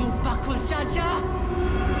 Damn you, Bakul Jaja!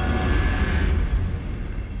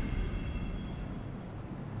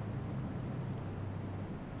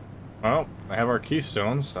 Well, I have our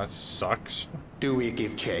keystones. That sucks. Do we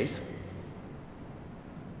give chase?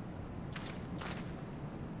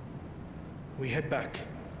 We head back.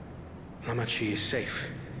 Hamachi is safe.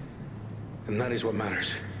 And that is what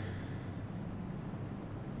matters.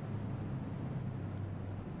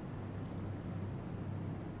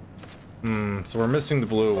 So we're missing the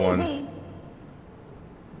blue one.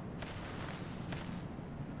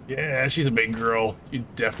 Yeah, she's a big girl. You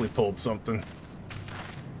definitely pulled something.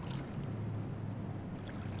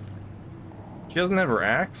 She doesn't have her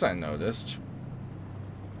axe, I noticed.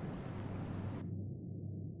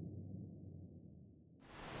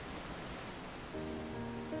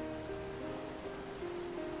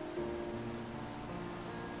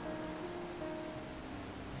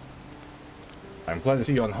 I'm glad to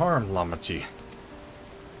see you unharmed, Lamachi.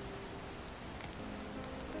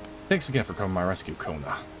 Thanks again for coming to my rescue,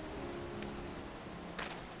 Kona.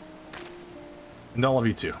 And all of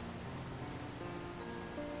you too.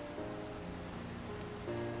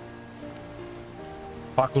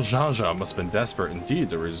 Bakul Janja must have been desperate indeed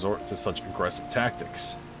to resort to such aggressive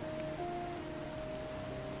tactics.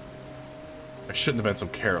 I shouldn't have been so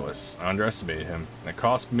careless. I underestimated him, and it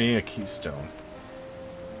cost me a keystone.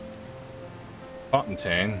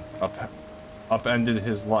 Fontaine upended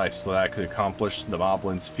his life so that I could accomplish the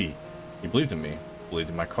Moblin's feat. He believed in me, believed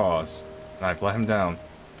in my cause, and I've let him down.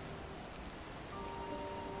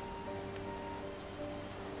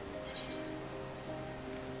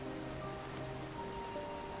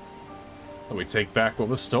 and we take back what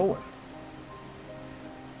was stolen.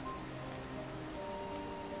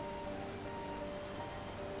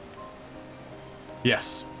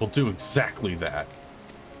 Yes, we'll do exactly that.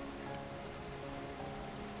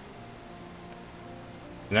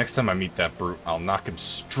 The next time I meet that brute, I'll knock him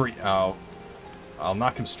straight out. I'll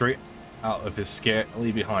knock him straight out of his scat,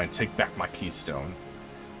 leave behind, take back my keystone.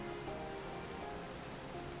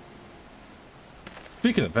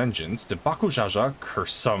 Speaking of vengeance, did Bakujaja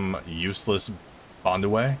curse some useless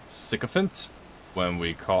Bondue sycophant when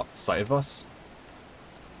we caught sight of us?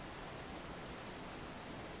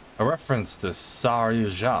 A reference to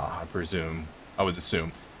Sarija, I would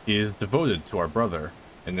assume. He is devoted to our brother,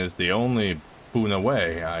 and is the only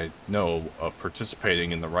Bunaway I know of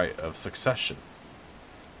participating in the rite of succession.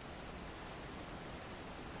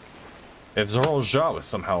 If Zorolja was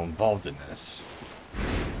somehow involved in this,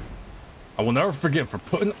 I will never forgive for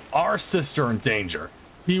putting our sister in danger.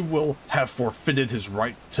 He will have forfeited his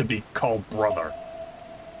right to be called brother.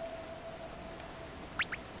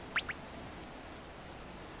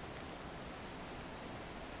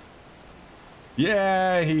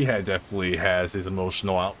 Yeah, he definitely has his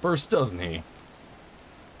emotional outburst, doesn't he?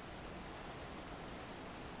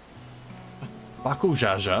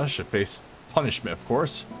 Bakujaja should face punishment, of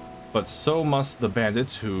course, but so must the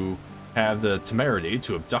bandits who have the temerity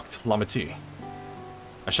to abduct Lamati.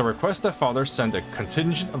 I shall request that Father send a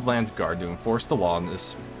contingent of Landsguard to enforce the law in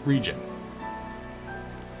this region.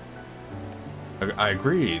 I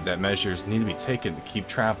agree that measures need to be taken to keep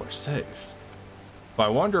travelers safe. But I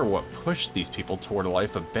wonder what pushed these people toward a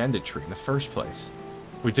life of banditry in the first place.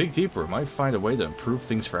 If we dig deeper, we might find a way to improve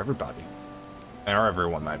things for everybody. Or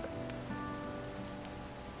everyone, might be.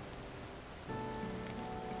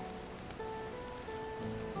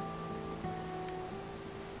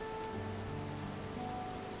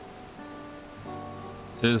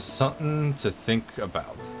 Tis something to think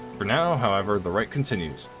about. For now, however, the rite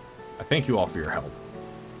continues. I thank you all for your help.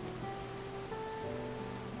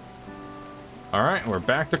 Alright, we're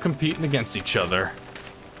back to competing against each other.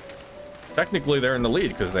 Technically, they're in the lead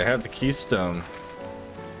because they have the keystone.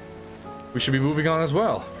 We should be moving on as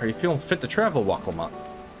well. Are you feeling fit to travel, Wuk Lamat?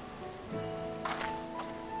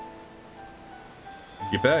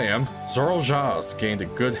 You bet I am. Zorolja's gained a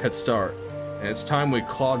good head start, and it's time we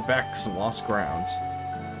clawed back some lost ground.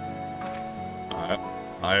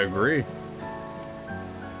 I agree.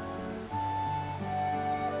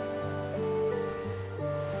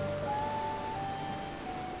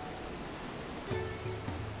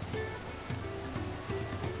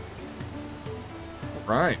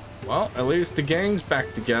 Right. Well, at least the gang's back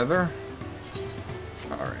together.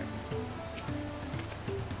 Alright.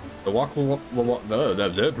 The Wuk Lamat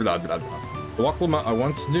I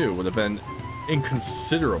once knew would have been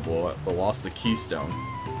inconsiderable at the loss of the keystone.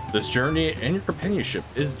 This journey and your companionship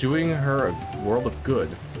is doing her a world of good.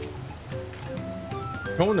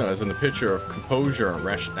 Kona is in the picture of composure and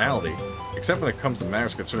rationality, except when it comes to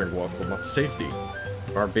matters concerning Wuk Lamat's safety.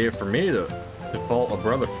 Far be it for me to fault a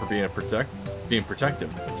brother for being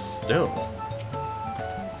protective, but still.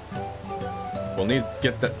 We'll need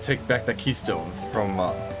to take back that keystone from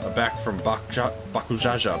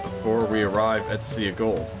Bakujaja before we arrive at the Sea of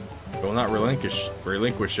Gold. We will not relinquish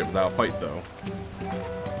it without a fight, though.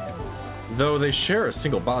 Though they share a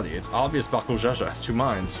single body, it's obvious Bakujaja has two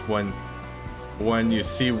minds when you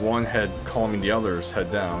see one head calming the other's head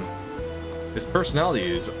down. His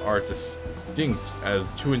personalities are distinct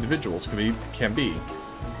as two individuals can be.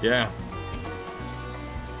 Yeah.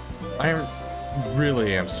 I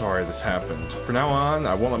really am sorry this happened. From now on,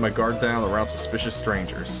 I won't let my guard down around suspicious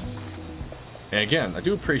strangers. And again, I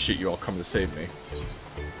do appreciate you all coming to save me.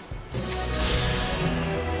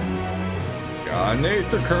 Nate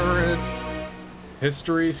the current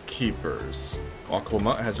History's Keepers. Wuk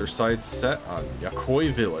Lamat has her sights set on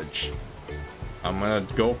Yakoi Village. I'm gonna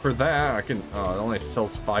go for that. I can, it only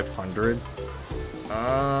sells 500.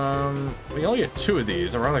 We only get 2 of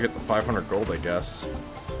these. I'd rather get the 500 gold, I guess.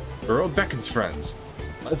 The road beckons, friends.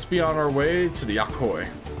 Let's be on our way to the Yakoi.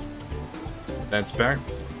 That's back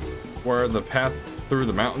where the path through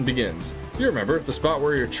the mountain begins. You remember the spot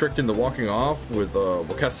where you're tricked into walking off with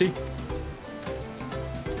Wakesi?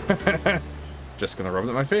 Just gonna rub it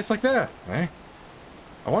in my face like that, eh?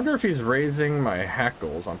 I wonder if he's raising my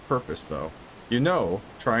hackles on purpose, though. You know,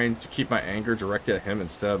 trying to keep my anger directed at him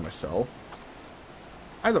instead of myself.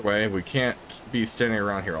 Either way, we can't be standing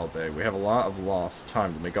around here all day. We have a lot of lost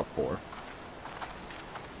time to make up for.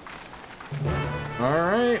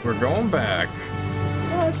 Alright, we're going back.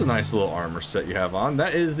 Oh, that's a nice little armor set you have on.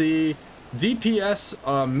 That is the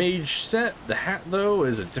DPS mage set. The hat, though,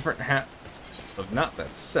 is a different hat of not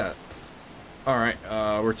that set. Alright,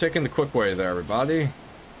 we're taking the quick way there, everybody.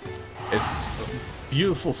 It's a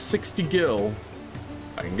beautiful 60 gil.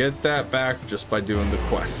 I can get that back just by doing the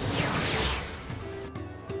quests.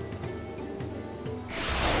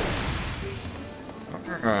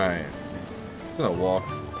 Alright. I'm gonna walk.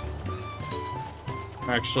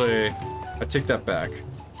 Actually, I take that back.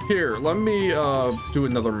 Here, let me do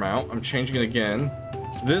another mount. I'm changing it again.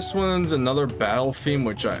 This one's another battle theme,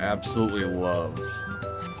 which I absolutely love.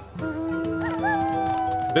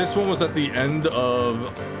 This one was at the end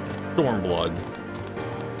of Stormblood.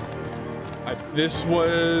 This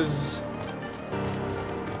was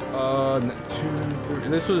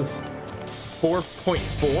this was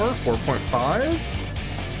 4.4, 4.5.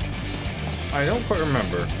 I don't quite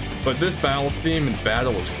remember, but this battle theme in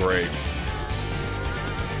battle was great.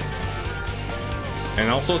 And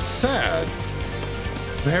also it's sad.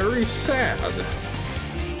 Very sad.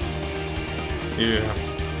 Yeah.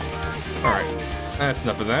 Alright. That's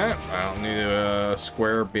enough of that. I don't need a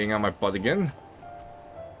square being on my butt again.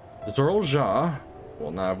 Zorlja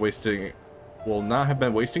will not have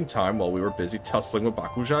been wasting time while we were busy tussling with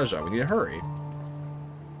Baku Jaja. We need to hurry.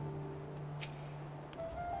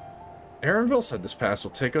 Aaronville said this pass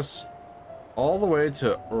will take us all the way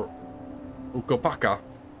to Ukopaka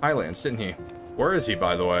Highlands, didn't he? Where is he,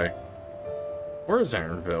 by the way? Where is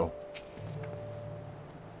Aaronville?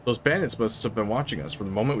 Those bandits must have been watching us from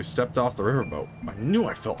the moment we stepped off the riverboat. I knew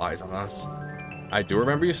I felt eyes on us. I do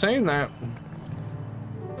remember you saying that.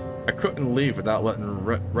 I couldn't leave without letting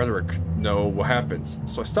Rhetoric know what happens,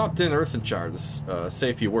 so I stopped in Earthenshire to say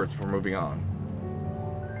a few words before moving on.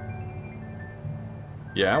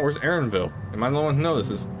 Yeah, where's Aaronville? Am I the one who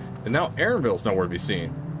notices? And now Aaronville's nowhere to be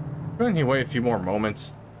seen. Couldn't he wait a few more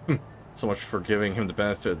moments? So much for giving him the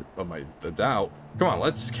benefit of the doubt. Come on,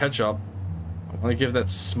 let's catch up. I want to give that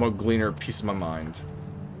smug gleaner a piece of my mind.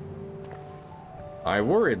 I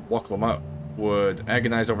worried Wuk Lamat would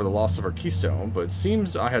agonize over the loss of our keystone, but it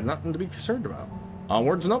seems I had nothing to be concerned about.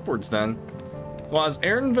 Onwards and upwards, then. Well, as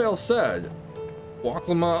Aaronville said, Wuk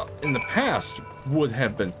Lamat in the past would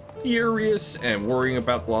have been furious and worrying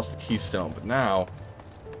about the loss of the keystone, but now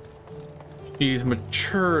she's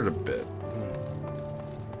matured a bit.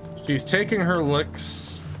 She's taking her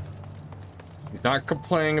licks. She's not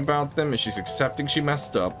complaining about them, and she's accepting she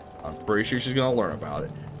messed up. I'm pretty sure she's gonna learn about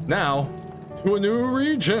it. Now, to a new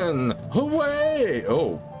region! Away!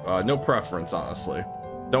 Oh, no preference, honestly.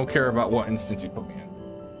 Don't care about what instance you put me in.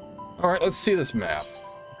 Alright, let's see this map.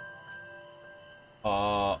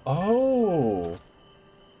 Oh.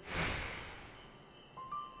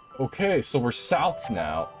 Okay, so we're south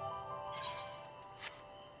now.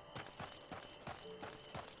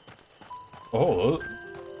 Oh,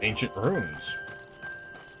 ancient ruins.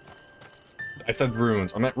 I said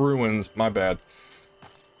ruins. I meant ruins. My bad.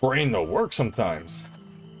 Brain don't work sometimes.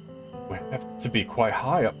 We have to be quite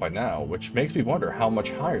high up by now, which makes me wonder how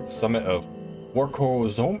much higher the summit of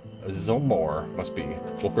Zomor must be.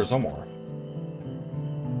 Zomor.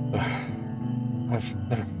 I've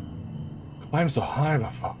never climbed so high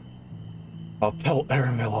before. I'll tell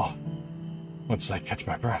Aaronville all once I catch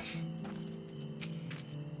my breath.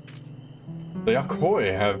 The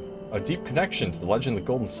Yakoi have a deep connection to the legend of the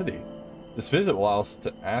Golden City. This visit will allow us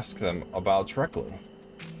to ask them about directly.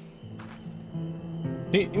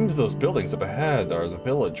 Seems those buildings up ahead are the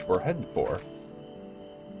village we're headed for.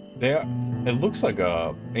 It looks like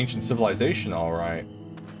a ancient civilization, all right.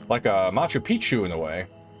 Like a Machu Picchu in a way.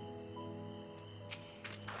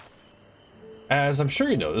 As I'm sure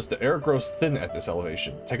you noticed, the air grows thin at this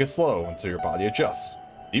elevation. Take it slow until your body adjusts.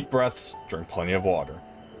 Deep breaths, drink plenty of water.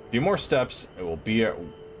 A few more steps, it will be at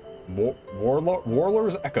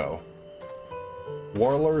Warlor's Echo.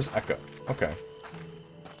 Warlor's Echo. Okay.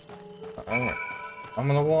 Alright. I'm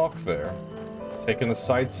gonna walk there. Taking the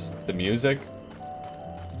sights, the music.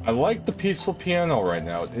 I like the peaceful piano right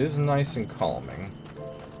now. It is nice and calming.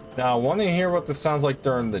 Now, I want to hear what this sounds like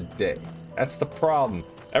during the day. That's the problem.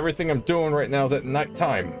 Everything I'm doing right now is at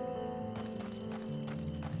nighttime.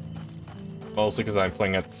 Mostly because I'm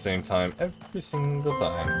playing at the same time every single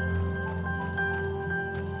time.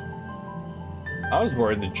 I was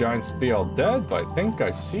worried the giants would be all dead, but I think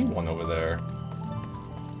I see one over there.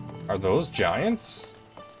 Are those giants?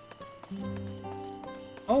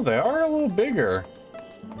 Oh, they are a little bigger.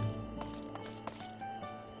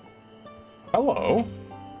 Hello.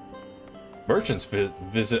 Merchants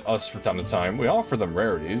visit us from time to time. We offer them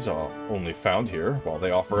rarities, only found here, while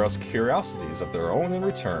they offer us curiosities of their own in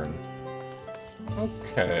return.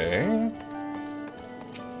 Okay.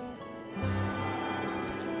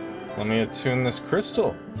 Let me attune this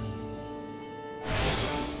crystal.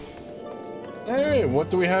 Hey, what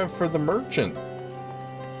do we have for the merchant?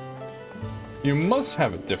 You must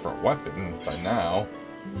have a different weapon by now.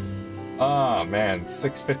 Ah, man,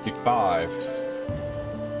 655.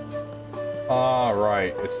 Ah,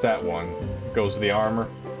 right, it's that one. Goes with the armor.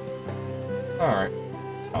 Alright.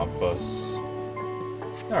 Topless.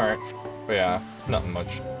 Alright. But yeah, nothing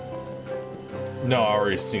much. No, I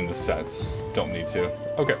already seen the sets. Don't need to.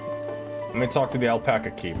 Okay. Let me talk to the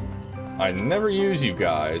alpaca keep. I never use you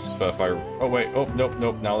guys, but if I... Oh, wait. Oh, nope,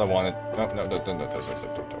 nope. Now I want it. Nope, no, no, no, no, no, no,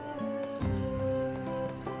 no, no.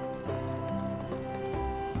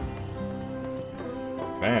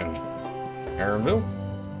 Man. Aaronville?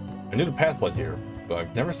 I knew the path led here, but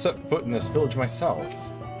I've never set foot in this village myself.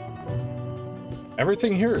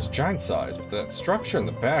 Everything here is giant-sized, but that structure in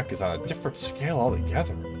the back is on a different scale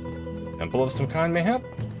altogether. Temple of some kind, mayhap?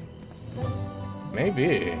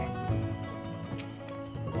 Maybe.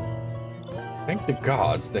 Thank the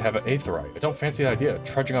gods they have an aetheryte. I don't fancy the idea of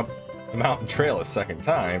trudging up the mountain trail a second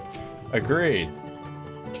time. Agreed.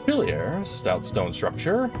 Chillier, stout stone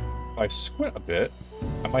structure. If I squint a bit,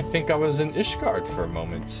 I might think I was in Ishgard for a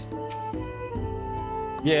moment.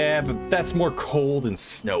 Yeah, but that's more cold and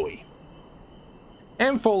snowy.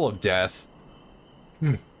 And full of death.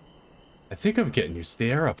 I think I'm getting used to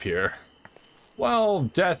the air up here. Well,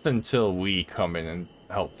 death until we come in and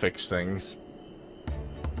help fix things.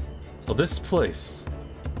 So this is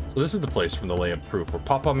the place from the Lay of Proof where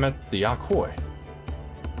Papa met the Yakoi.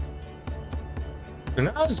 They're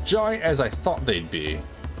not as giant as I thought they'd be.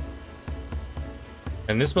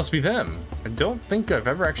 And this must be them. I don't think I've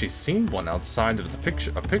ever actually seen one outside of the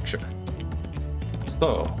picture.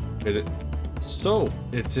 So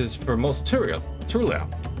it is for most Turlai.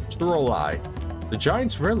 The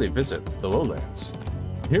giants rarely visit the lowlands.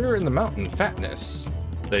 Here in the mountain fatness,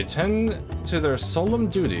 they tend to their solemn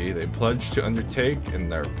duty they pledge to undertake in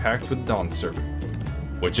their pact with Dawnservant,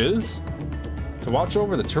 which is to watch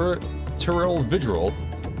over the Turil Vigil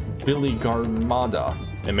Biligarmada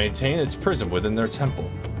and maintain its prison within their temple.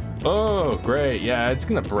 Oh, great, yeah, it's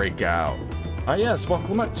gonna break out. Ah yes, Wuk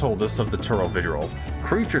Lamat told us of the Turil Vigil,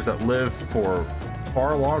 creatures that live for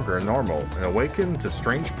far longer than normal and awaken to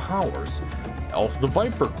strange powers. Also, the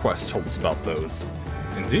Viper Quest told us about those.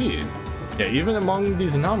 Indeed. Yeah, even among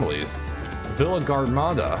these anomalies,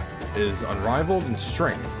 Biligarmada is unrivaled in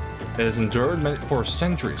strength. It has endured for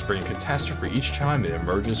centuries, bringing catastrophe each time it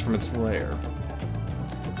emerges from its lair.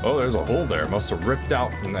 Oh, there's a hole there. Must have ripped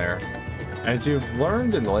out from there. As you've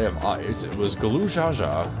learned in the Lay of Ice, it was Galu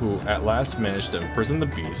Jaja who at last managed to imprison the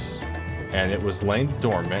beast, and it was lain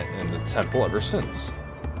dormant in the temple ever since.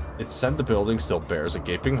 It's said the building still bears a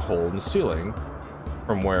gaping hole in the ceiling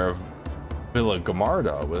from where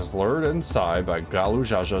Biligarmada was lured inside by Galu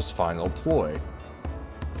Jaja's final ploy.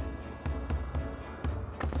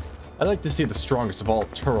 I'd like to see the strongest of all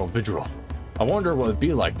Turil Vigil. I wonder what it'd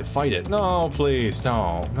be like to fight it. No, please,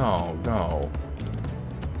 no.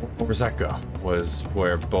 Orzeka was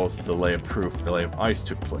where both the Lay of Proof and the Lay of Ice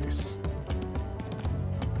took place.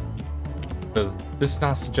 Does this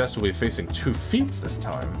not suggest we'll be facing 2 feats this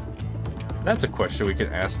time? That's a question we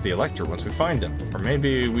can ask the Elector once we find him. Or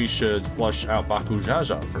maybe we should flush out Baku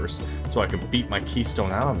Jaja first, so I can beat my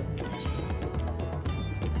keystone out of it.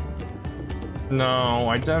 No,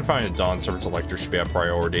 identifying a Dawnservant's Elector should be a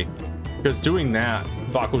priority. Because doing that,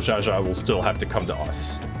 Baku Jaja will still have to come to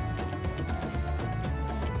us.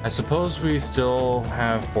 I suppose we still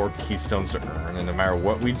have 4 keystones to earn, and no matter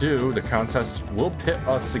what we do, the contest will pit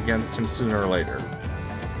us against him sooner or later.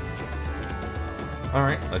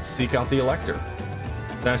 Alright, let's seek out the Elector.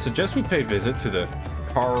 Then I suggest we pay visit to the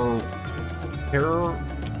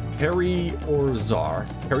Periorzar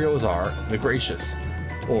the Gracious,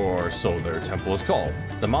 or so their temple is called.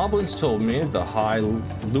 The Moblins told me the High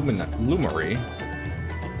Luminary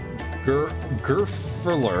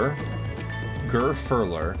Gurfurler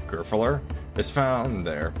is found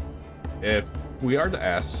there. If we are to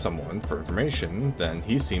ask someone for information, then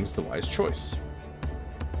he seems the wise choice.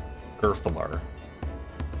 Gurfurler.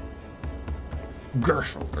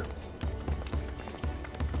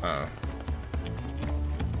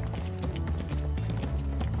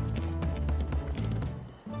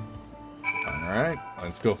 Alright,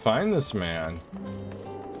 let's go find this man.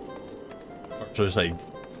 Or should I say,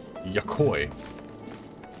 Yakoi.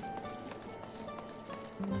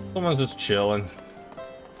 Someone's just chilling.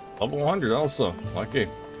 Level 100 also. Lucky.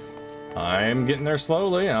 I'm getting there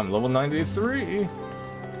slowly. I'm level 93.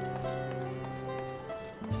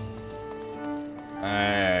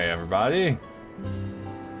 Hey, everybody.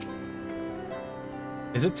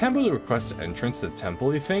 Is it temple to request entrance to the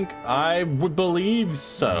temple, you think? I would believe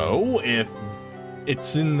so, if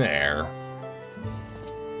it's in there.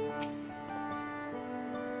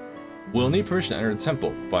 We'll need permission to enter the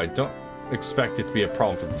temple, but I don't expect it to be a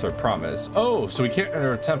problem for the third promise. Oh, so we can't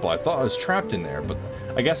enter a temple. I thought I was trapped in there, but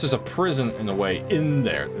I guess there's a prison in a way in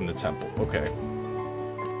there in the temple. Okay.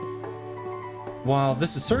 While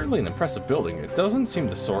this is certainly an impressive building, it doesn't seem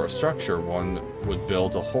the sort of structure one would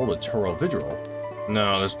build to hold a Turo vigil.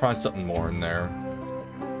 No, there's probably something more in there.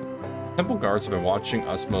 Temple guards have been watching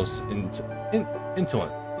us most intently.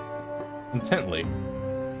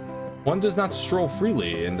 One does not stroll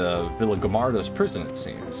freely in the Villa Gamarda's prison, it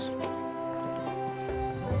seems.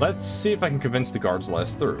 Let's see if I can convince the guards to let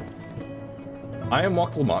us through. I am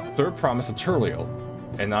Wuk Lamat, third promise of Turliel,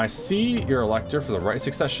 and I see your elector for the right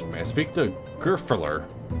succession. May I speak to Gerfler?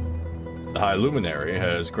 The High Luminary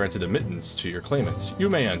has granted admittance to your claimants. You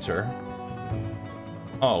may enter.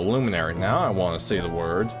 Oh, Luminary, now I want to say the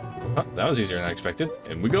word. Huh, that was easier than I expected.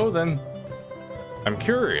 In we go then. I'm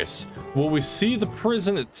curious, will we see the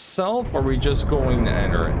prison itself, or are we just going to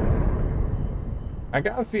enter it? I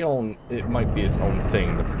got a feeling it might be its own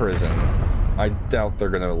thing, the prison. I doubt they're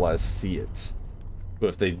gonna let us see it. But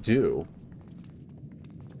if they do,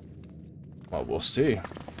 well, we'll see.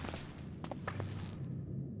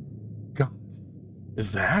 God,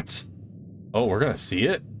 is that? Oh, we're gonna see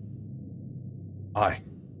it? Aye,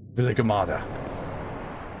 Villa Gamada.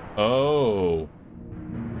 Oh.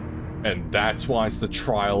 And that's why it's the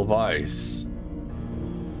Trial of Ice.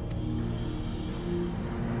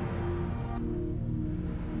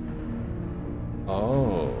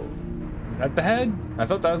 Oh. Is that the head? I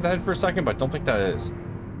thought that was the head for a second, but I don't think that is.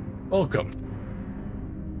 Welcome.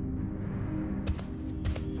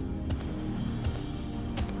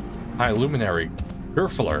 High Luminary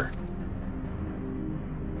Gerfler.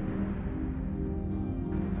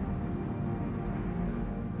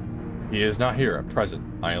 He is not here at present.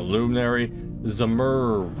 I am Luminary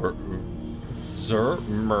Zmurwer.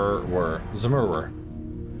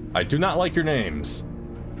 I do not like your names.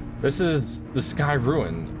 This is the Sky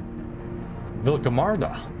Ruin. Villa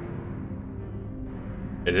Gamarda.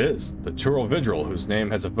 It is. The Turo Vigil, whose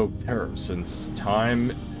name has evoked terror since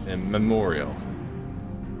time immemorial.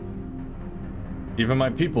 Even my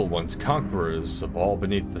people, once conquerors of all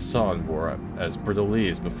beneath the sun, were as brittle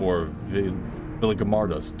leaves before Villa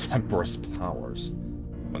Gamarda's temperous powers.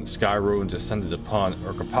 When the Sky Ruin descended upon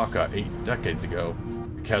Urkapaka 8 decades ago,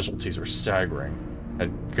 the casualties were staggering.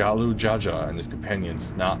 Had Galu Jaja and his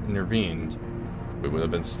companions not intervened, we would have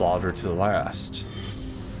been slaughtered to the last.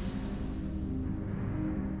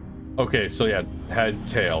 Okay, so yeah, head,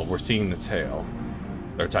 tail. We're seeing the tail.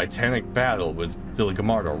 Their titanic battle with Villa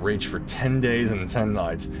Gamarda raged for 10 days and 10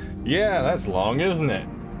 nights. Yeah, that's long, isn't it?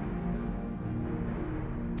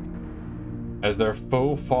 As their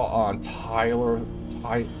foe fought on tireless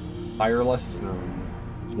and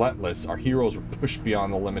relentless, our heroes were pushed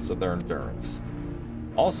beyond the limits of their endurance.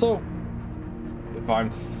 Also, if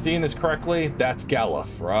I'm seeing this correctly, that's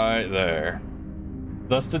Galuf right there.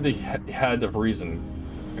 Thus did the head of reason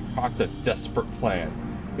concoct a desperate plan.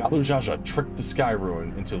 Galu Jaja tricked the Sky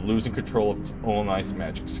Ruin into losing control of its own ice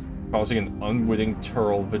magics, causing an unwitting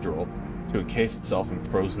Turo Vigil to encase itself in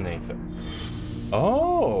frozen aether.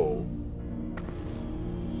 Oh!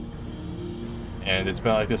 And it's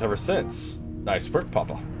been like this ever since. Nice work,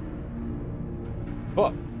 Papa.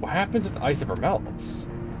 But what happens if the ice ever melts?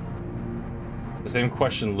 The same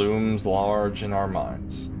question looms large in our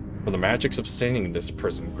minds. For the magic sustaining this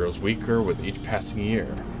prison grows weaker with each passing year.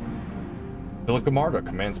 Villa Gamarda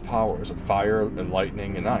commands powers of fire and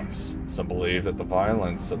lightning and ice. Some believe that the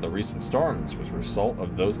violence of the recent storms was a result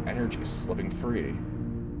of those energies slipping free.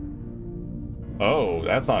 Oh,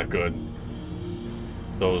 that's not good.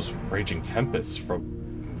 Those raging tempests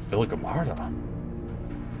from Villa Gamarda.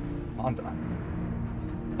 Honda.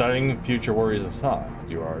 Setting future worries aside,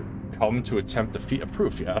 you are come to attempt the feat of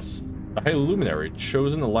proof, yes? The High Luminary,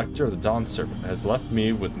 chosen elector of the Dawnservant, has left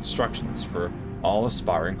me with instructions for all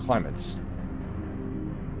aspiring claimants.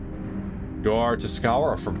 You are to scour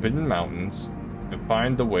our forbidden mountains and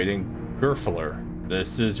find the waiting Gerfler.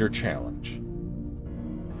 This is your challenge.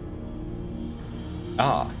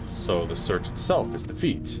 Ah, so the search itself is the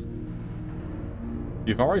feat.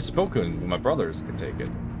 You've already spoken with my brothers, I take it.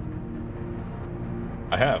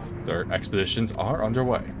 I have. Their expeditions are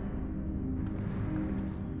underway.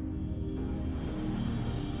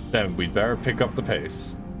 Then we'd better pick up the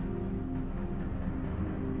pace.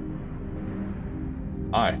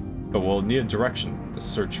 Aye, but we'll need a direction to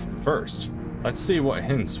search from first. Let's see what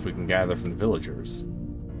hints we can gather from the villagers.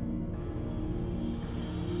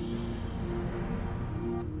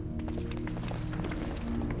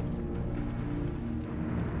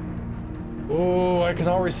 Oh, I can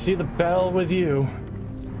already see the bell with you.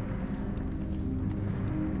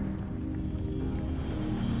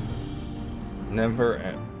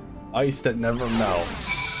 Ice that never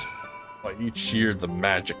melts. But each year the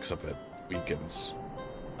magics of it weakens.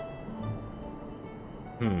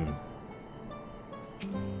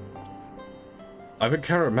 I've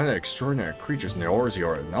encountered many extraordinary creatures in the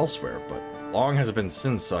Orzior and elsewhere, but long has it been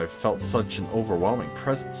since I've felt such an overwhelming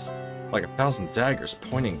presence, like 1,000 daggers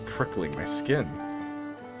pointing, prickling my skin.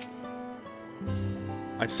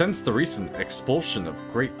 I sensed the recent expulsion of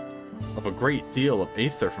a great deal of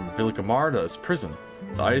aether from Vilgamarda's prison.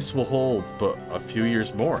 The ice will hold but a few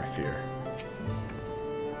years more, I fear.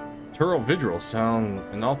 Turo Vidril sound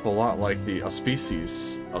an awful lot like the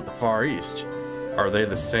auspices of the Far East. Are they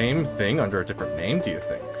the same thing under a different name, do you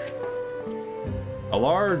think?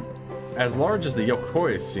 As large as the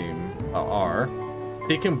Yokoi are,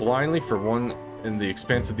 taken blindly for one in the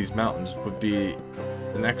expanse of these mountains would be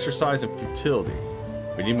an exercise in futility.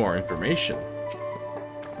 We need more information.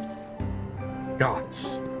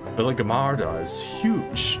 Gods, Vilgamarda is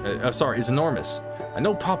huge. Is enormous. I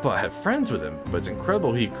know Papa had friends with him, but it's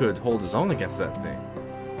incredible he could hold his own against that thing.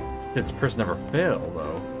 Kid's purse never fail,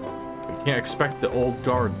 though. We can't expect the old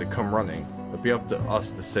guard to come running. It'll be up to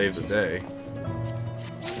us to save the day.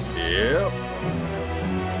 Yep.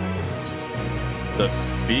 The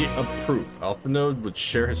Feat of Proof. Alpha Node would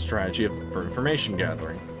share his strategy for information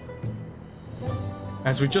gathering.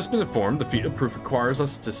 As we've just been informed, the Feat of Proof requires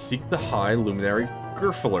us to seek the High Luminary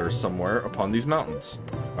Gerfler somewhere upon these mountains.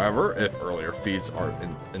 However, if earlier feats are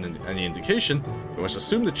any indication, we must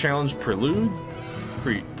assume the challenge precludes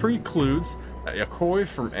Yokoi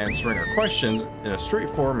from answering our questions in a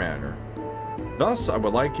straightforward manner. Thus, I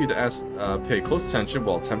would like you to pay close attention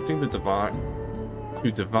while attempting to divine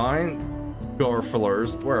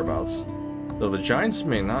Gerfler's whereabouts. Though the giants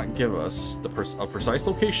may not give us a precise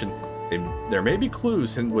location, there may be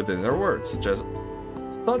clues hidden within their words,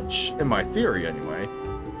 such in my theory anyway.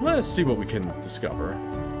 Let us see what we can discover.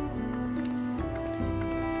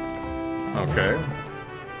 Okay.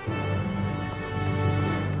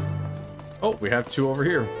 Oh, we have two over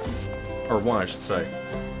here. Or one, I should say.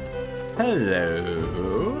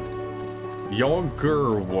 Hello.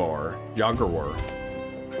 Yagerwar.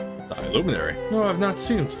 The High Luminary. No, I've not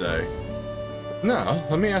seen him today. Now,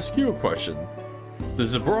 let me ask you a question. The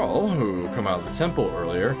Zibral, who come out of the temple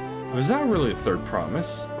earlier, was that really a third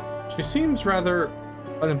promise? She seems rather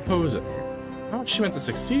unimposing. How is she meant to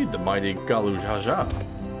succeed the mighty Galu Jaja?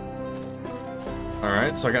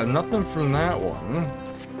 Alright, so I got nothing from that one.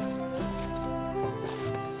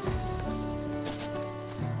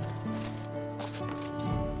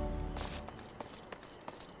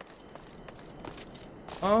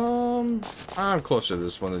 I'm closer to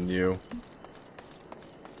this one than you.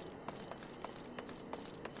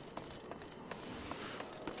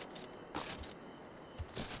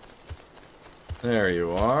 There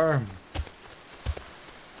you are.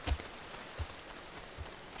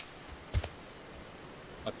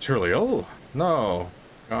 A Turlio? No.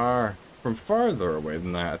 From farther away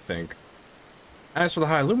than that, I think. As for the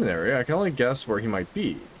High Luminary, I can only guess where he might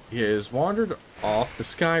be. He has wandered off the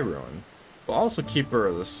Sky Ruin, but also keeper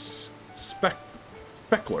of the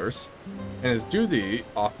Specklers, and his duty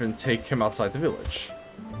often take him outside the village.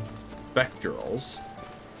 Spectrals?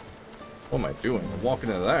 What am I doing? I'm walking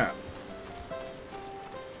into that.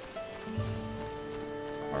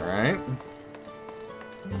 Alright.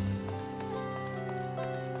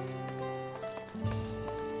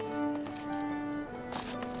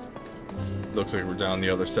 Looks like we're down the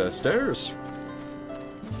other set of stairs.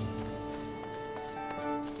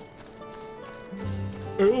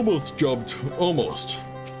 I almost jumped. Almost.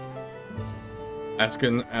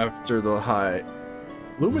 Asking after the High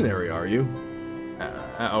Luminary, are you?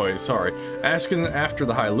 Oh, wait, sorry. Asking after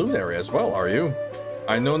the High Luminary as well, are you?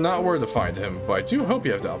 I know not where to find him, but I do hope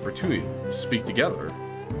you have the opportunity to speak together.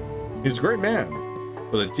 He's a great man,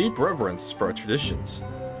 with a deep reverence for our traditions.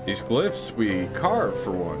 These glyphs we carve,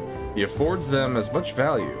 for one. He affords them as much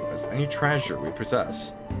value as any treasure we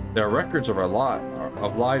possess. They are records of our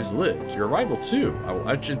lives lived. Your arrival, too, I will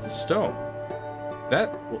etch into stone.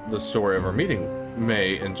 That the story of our meeting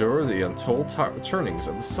may endure the untold turnings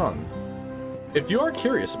of the sun. If you are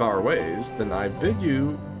curious about our ways, then I bid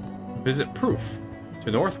you visit Proof.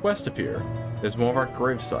 To northwest of here is one of our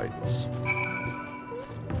grave sites.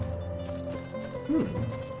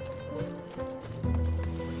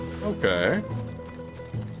 Okay.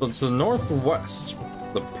 So to the northwest,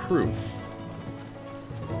 the Proof.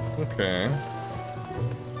 Okay.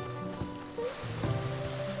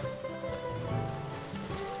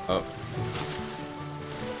 Oh.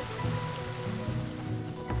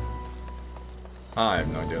 I have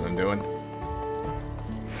no idea what I'm doing.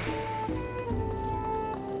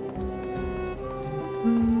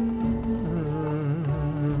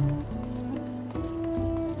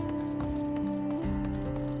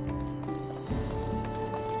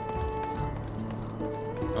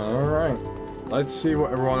 let's see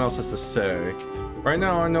what everyone else has to say. Right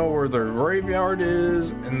now I know where the graveyard is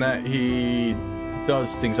and that he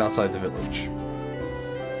does things outside the village.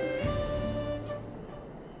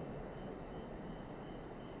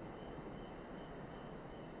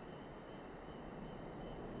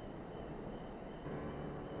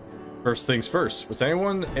 First things first, was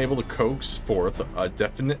anyone able to coax forth a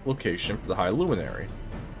definite location for the High Luminary?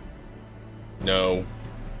 No.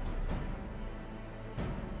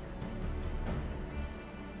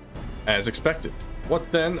 As expected.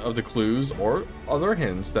 What then of the clues or other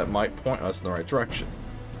hints that might point us in the right direction?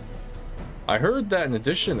 I heard that in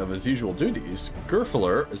addition of his usual duties,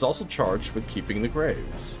 Gerfler is also charged with keeping the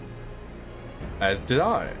graves. As did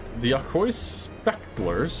I. The Yakoi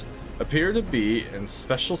specklers appear to be in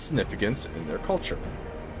special significance in their culture.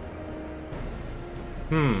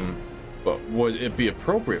 But would it be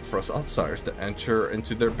appropriate for us outsiders to enter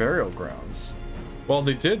into their burial grounds? Well,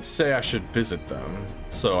 they did say I should visit them,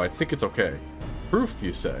 so I think it's okay. Proof,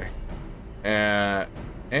 you say? And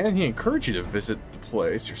he encouraged you to visit the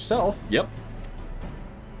place yourself. Yep.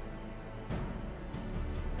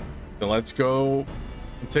 Then let's go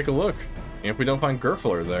and take a look. And if we don't find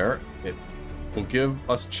Gerfler there, it will give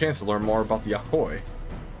us a chance to learn more about the Yakoi.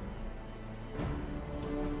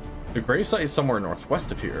 The gravesite is somewhere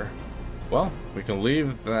northwest of here. Well, we can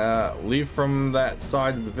leave from that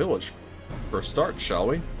side of the village for a start, shall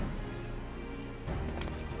we?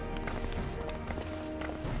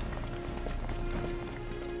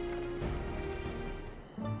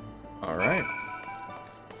 All right.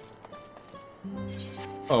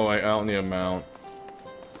 Oh wait, I don't need a mount.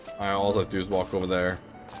 All I have to do is walk over there.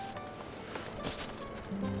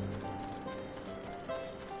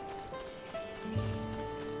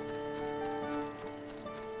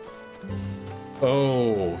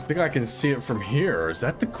 Oh, I think I can see it from here. Is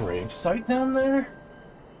that the grave site down there?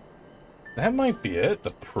 That might be it, the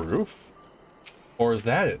proof. Or is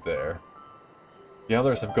that it there? The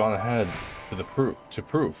others have gone ahead to the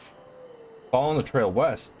proof. Following the trail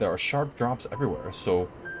west, there are sharp drops everywhere, so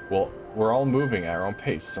we're all moving at our own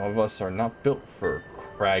pace. Some of us are not built for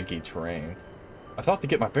craggy terrain. I thought to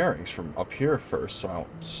get my bearings from up here first, so I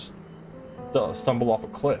don't stumble off a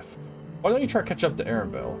cliff. Why don't you try to catch up to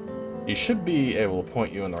Aaronville? He should be able to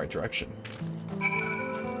point you in the right direction.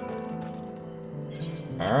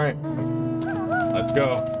 Alright. Let's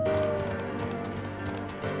go.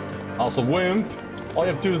 Also, Wimp, all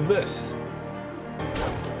you have to do is this.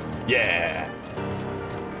 Yeah!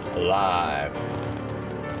 Alive.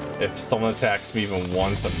 If someone attacks me even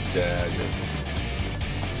once, I'm dead.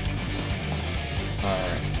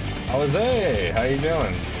 Alright. Alize, how you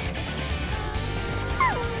doing?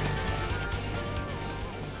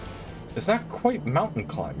 It's not quite mountain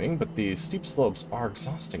climbing, but these steep slopes are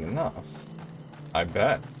exhausting enough. I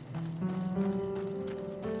bet.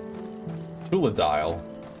 Tooledile.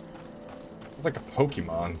 It's like a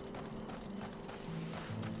Pokemon.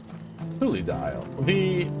 Tooledile.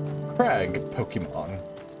 The crag Pokemon.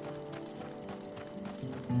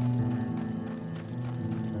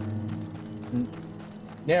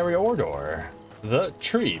 Nariordor. The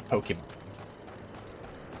tree Pokemon.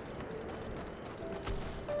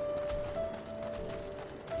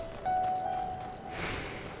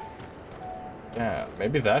 Yeah,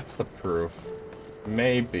 maybe that's the proof.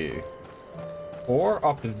 Maybe. Or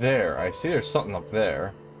up there. I see there's something up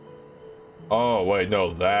there. Oh, wait,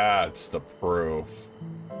 no, that's the proof.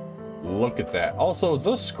 Look at that. Also,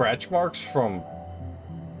 those scratch marks from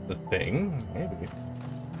the thing? Maybe.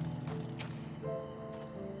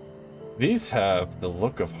 These have the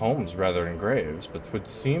look of homes rather than graves, but would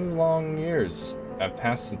seem long years have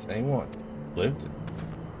passed since anyone lived it.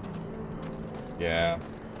 Yeah.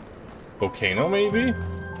 Volcano, maybe?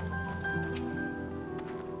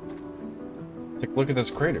 Take a look at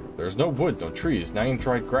this crater. There's no wood, no trees, not even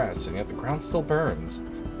dried grass, and yet the ground still burns.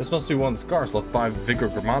 This must be one of the scars left by Vigor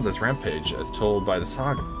Gramada's rampage, as told by the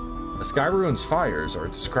saga. The Sky Ruin's fires are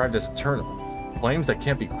described as eternal, flames that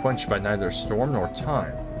can't be quenched by neither storm nor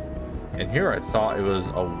time. And here I thought it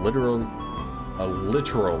was literally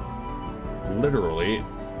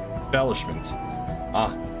embellishment.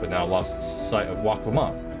 Ah, but now lost sight of Wuk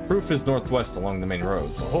Lamat. Proof is northwest along the main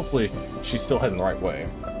road, so hopefully she's still heading the right way.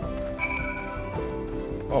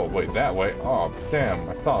 Oh, wait, that way? Oh, damn,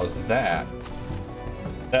 I thought it was that.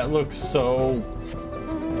 That looks so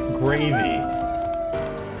gravy.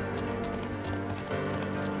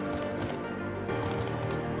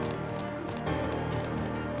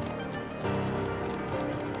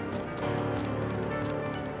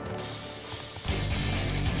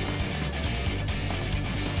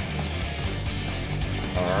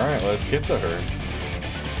 Alright, let's get to her.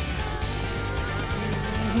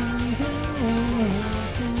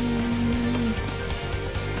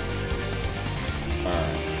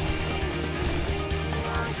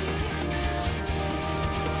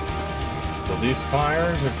 these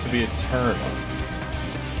fires are to be eternal.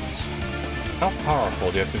 How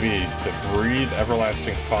powerful do you have to be to breathe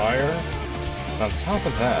everlasting fire? And on top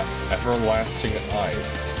of that, everlasting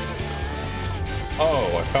ice.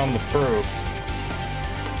 Oh, I found the proof.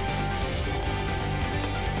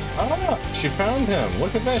 Ah, she found him.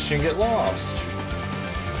 Look at that, she can get lost.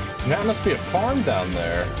 And that must be a farm down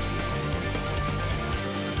there.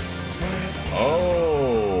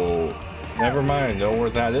 Oh, never mind, I know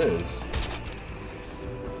where that is.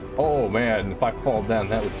 Oh man, if I fall down,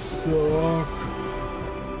 that would suck.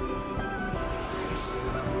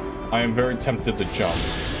 I am very tempted to jump,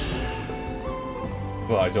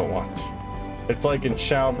 but I don't want to. It's like in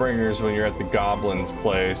Shadowbringers when you're at the goblin's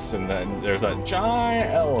place and then there's that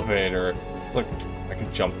giant elevator. It's like, I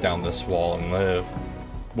can jump down this wall and live.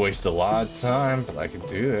 Waste a lot of time, but I can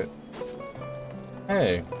do it.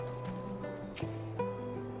 Hey.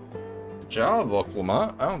 Good job, Wuk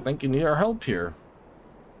Lamat. I don't think you need our help here.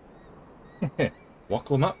 Wuk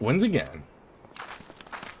Lamat wins again.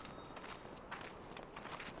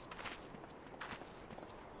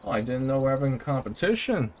 Oh, I didn't know we're having a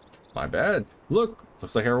competition. My bad. Look,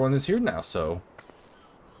 looks like everyone is here now, so...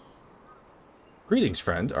 Greetings,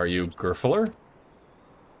 friend. Are you Gerfler?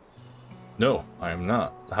 No, I am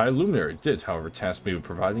not. The High Luminary did, however, task me with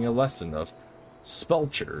providing a lesson of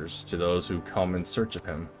spelltures to those who come in search of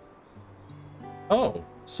him. Oh,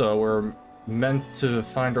 so we're meant to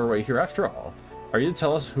find our way here after all. Are you to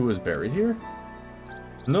tell us who is buried here?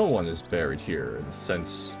 No one is buried here, in the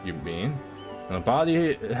sense you mean. When the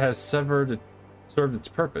body has served its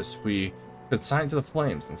purpose, we consign it to the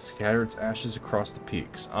flames and scatter its ashes across the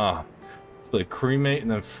peaks. Ah, so they cremate and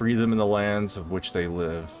then free them in the lands of which they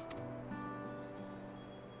live.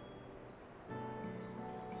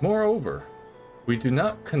 Moreover, we do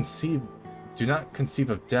not conceive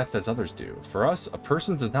of death as others do. For us, a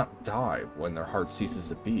person does not die when their heart ceases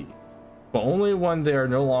to beat, but only when they are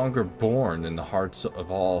no longer born in the hearts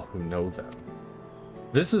of all who know them.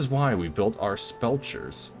 This is why we built our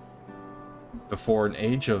spelltures before an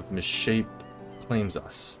age of misshape claims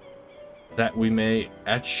us, that we may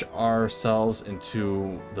etch ourselves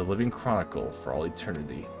into the living chronicle for all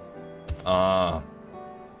eternity. Ah.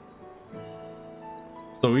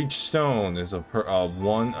 So each stone is a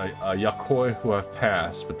Yakoi who have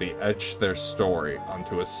passed, but they etch their story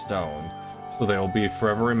onto a stone, so they will be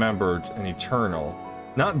forever remembered and eternal.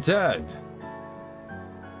 Not dead,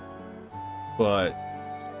 but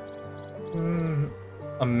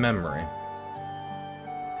a memory.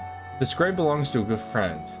 This grave belongs to a good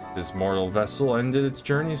friend. This mortal vessel ended its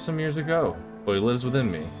journey some years ago, but he lives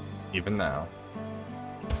within me, even now.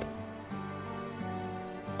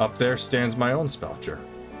 Up there stands my own spellture.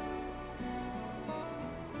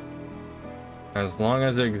 As long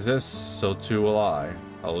as it exists, so too will I.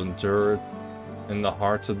 I'll endure it in the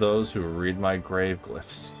hearts of those who read my grave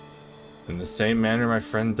glyphs, in the same manner my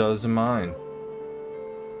friend does in mine.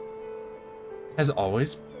 Has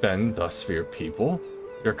always been thus for your people?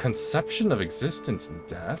 Your conception of existence and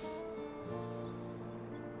death?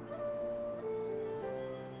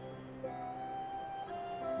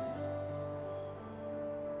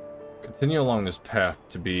 Continue along this path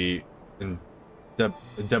to be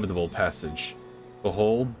indebitable passage.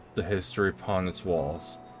 Behold the history upon its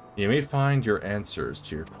walls. You may find your answers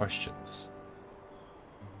to your questions.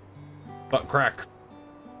 But crack!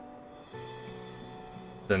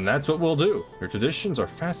 Then that's what we'll do. Your traditions are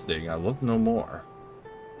fascinating. I'd love to know more.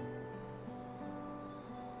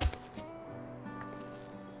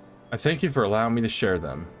 I thank you for allowing me to share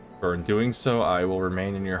them, for in doing so I will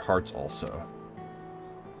remain in your hearts also.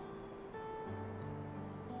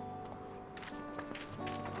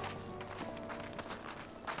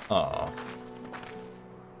 Aw.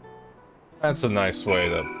 That's a nice way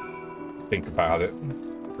to think about it,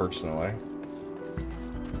 personally.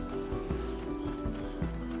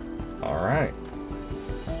 Alright.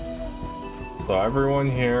 So everyone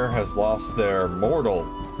here has lost their mortal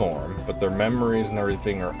form, but their memories and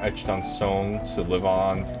everything are etched on stone to live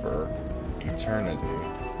on for eternity.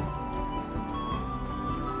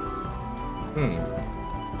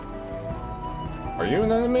 Are you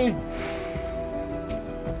an enemy?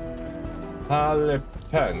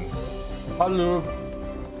 Halepen. Halu.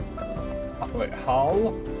 Wait,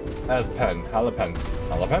 Hal? Alpen. Halepen.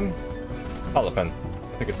 Halepen? Halepen.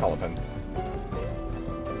 I think it's Halepen.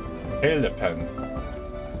 Halepen.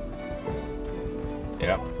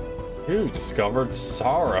 Yeah. Ooh, discovered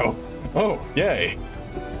sorrow. Oh, yay.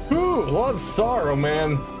 Ooh, love sorrow,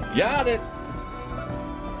 man. Got it.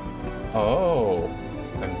 Oh,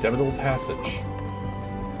 indebitable passage.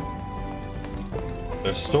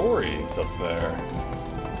 There's stories up there.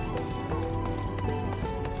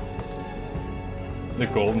 The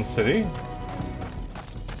Golden City?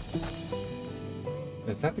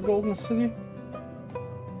 Is that the Golden City?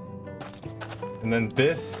 And then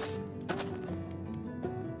this...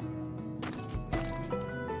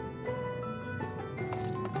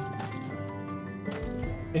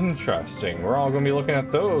 Interesting. We're all gonna be looking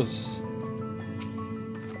at those.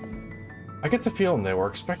 I get the feeling they were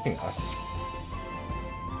expecting us.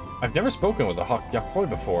 I've never spoken with a Yakkoi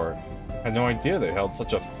before. I had no idea they held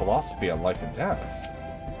such a philosophy on life and death.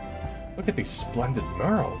 Look at these splendid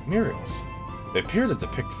murals. They appear to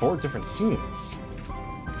depict 4 different scenes.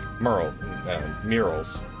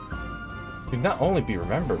 Murals. To not only be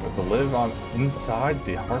remembered, but to live on inside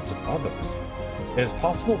the hearts of others. It is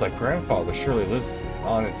possible that grandfather surely lives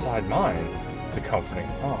on inside mine. It's a comforting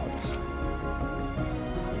thought.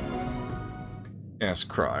 Yes,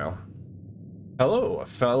 Cryle. Hello,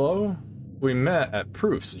 fellow. We met at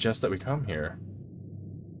proof suggests that we come here.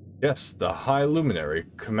 Yes, the High Luminary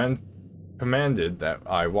commanded that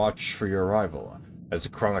I watch for your arrival, as the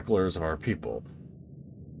chroniclers of our people.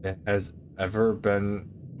 It has ever been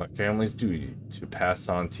my family's duty to pass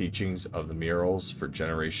on teachings of the murals for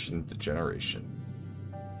generation to generation.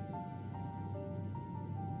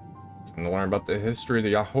 Time to learn about the history of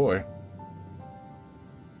the Yakkoi.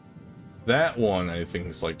 That one, I think,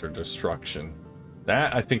 is like their destruction.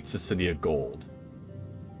 That, I think, is the City of Gold.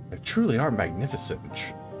 They truly are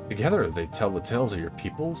magnificent. Together, they tell the tales of your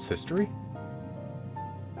people's history.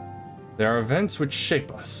 There are events which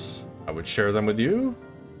shape us. I would share them with you.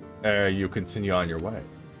 You continue on your way.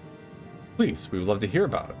 Please, we would love to hear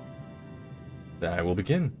about it. Then I will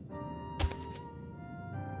begin.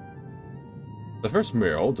 The first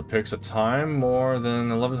mural depicts a time more than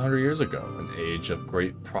 1100 years ago, an age of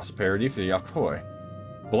great prosperity for the Yakkoi.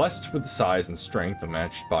 Blessed with the size and strength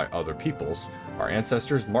unmatched by other peoples, our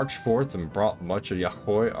ancestors marched forth and brought much of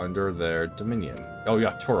Yakkoi under their dominion. Oh,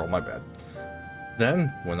 Yaktoro, my bad.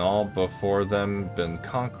 Then, when all before them been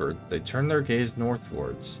conquered, they turned their gaze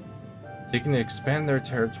northwards, seeking to expand their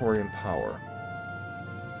territory and power.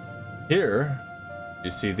 Here,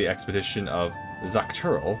 you see the expedition of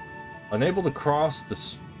Zakturo. Unable to cross the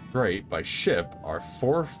strait by ship, our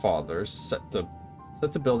forefathers set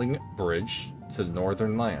to building a bridge to the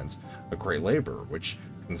northern lands, a great labor which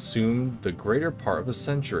consumed the greater part of a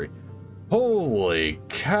century. Holy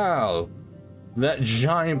cow! That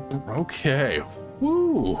giant... Okay.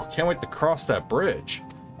 Woo! Can't wait to cross that bridge.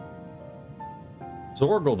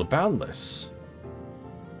 Zorgo the Boundless.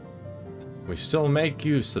 We still make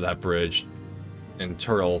use of that bridge in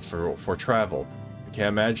Turtle for travel. I can't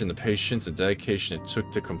imagine the patience and dedication it took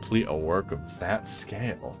to complete a work of that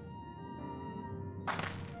scale.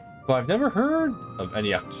 But I've never heard of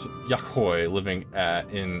any Yakkoi living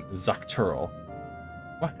in Zakturo.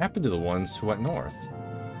 What happened to the ones who went north?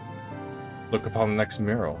 Look upon the next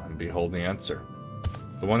mural and behold the answer.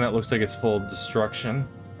 The one that looks like it's full of destruction.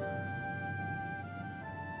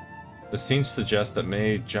 The scene suggests that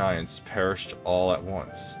many giants perished all at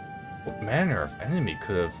once. What manner of enemy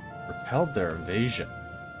could have repelled their invasion?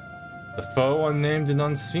 The foe unnamed and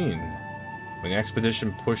unseen. When the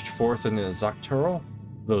expedition pushed forth into Zakturo,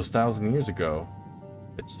 those 1,000 years ago,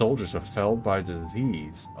 its soldiers were felled by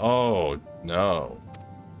disease. Oh, no.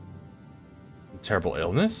 Some terrible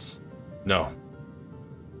illness? No.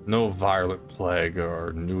 No violent plague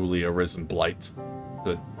or newly arisen blight.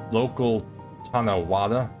 The local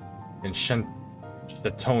Tanawada in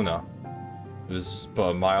Shetona is but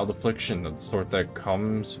a mild affliction of the sort that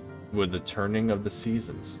comes with the turning of the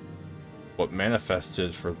seasons. What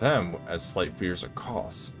manifested for them as slight fevers or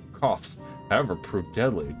coughs, however, proved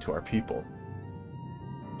deadly to our people.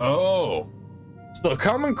 Oh, so the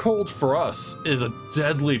common cold for us is a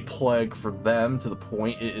deadly plague for them to the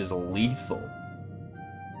point it is lethal.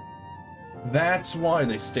 That's why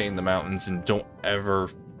they stay in the mountains and don't ever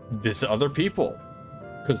visit other people,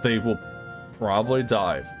 because they will probably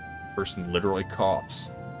die if a person literally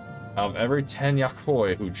coughs. Out of every 10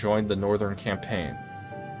 Yakkoi who joined the northern campaign,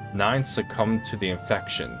 9 succumbed to the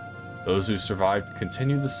infection. Those who survived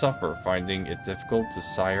continued to suffer, finding it difficult to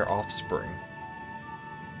sire offspring.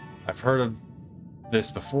 I've heard of this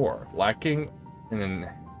before. Lacking an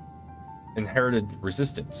inherited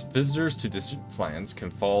resistance, visitors to distant lands can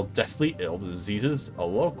fall deathly ill to diseases a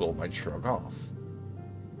local might shrug off.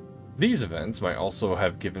 These events might also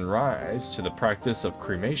have given rise to the practice of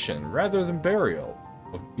cremation rather than burial.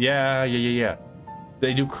 Yeah.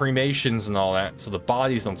 They do cremations and all that, so the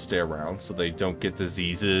bodies don't stay around, so they don't get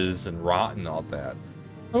diseases and rot and all that.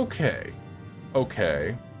 Okay.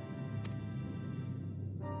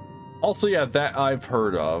 Also, yeah, that I've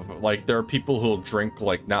heard of. Like, there are people who'll drink,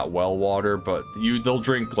 like, not well water, but they'll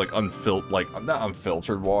drink, like, not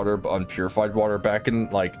unfiltered water, but unpurified water back in,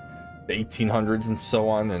 like, the 1800s and so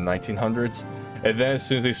on, and 1900s. And then as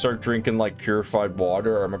soon as they start drinking, like, purified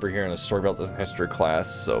water, I remember hearing a story about this in history class,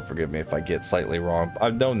 so forgive me if I get slightly wrong. I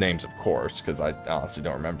know names, of course, because I honestly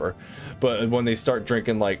don't remember. But when they start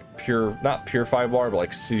drinking, like, not purified water, but,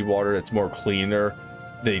 like, city water that's more cleaner,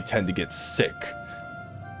 they tend to get sick.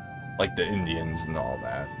 Like the Indians and all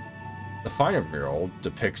that. The final mural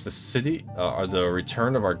depicts the city, the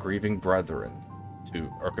return of our grieving brethren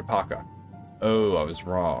to Urkapaka. Oh, I was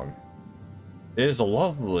wrong. It is a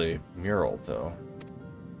lovely mural, though.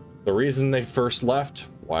 The reason they first left,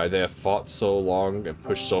 why they have fought so long and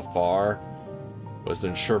pushed so far, was to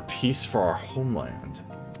ensure peace for our homeland.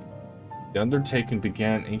 The undertaking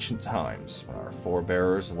began in ancient times, when our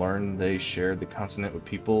forebears learned they shared the continent with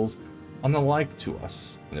peoples unlike to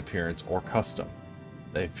us in appearance or custom.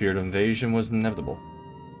 They feared invasion was inevitable.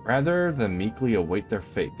 Rather than meekly await their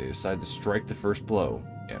fate, they decided to strike the first blow.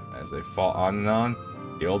 And as they fought on and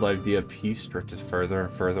on, the old idea of peace drifted further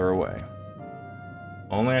and further away.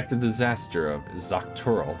 Only after the disaster of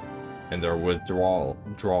Zakturl and their withdrawal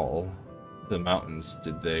to the mountains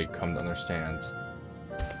did they come to understand.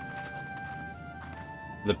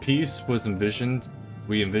 The peace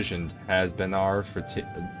we envisioned has been ours for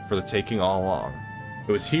the taking all along.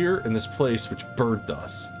 It was here in this place which birthed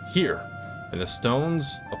us. Here, in the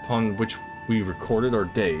stones upon which we recorded our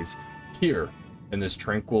days. Here, in this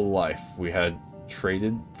tranquil life we had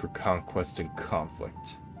traded for conquest and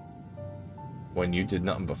conflict. When you did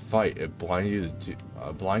nothing but fight, it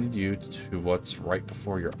blinded you to what's right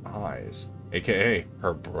before your eyes. AKA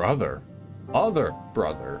her brother. Other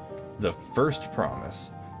brother. The first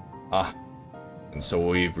promise. Ah. And so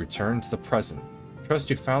we've returned to the present. Trust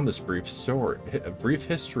you found this brief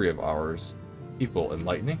history of ours people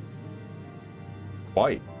enlightening?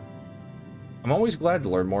 Quite. I'm always glad to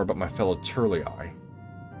learn more about my fellow Turlei.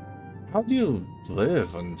 How do you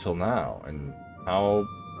live until now, and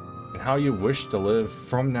how you wish to live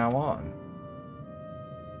from now on?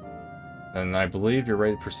 And I believe you're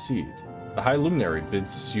ready to proceed. The High Luminary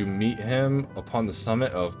bids you meet him upon the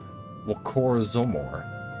summit of Wuk.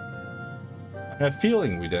 I had a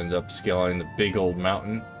feeling we'd end up scaling the big old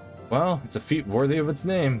mountain. Well, it's a feat worthy of its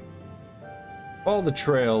name. Follow the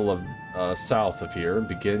trail of south of here and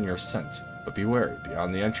begin your ascent. But be wary,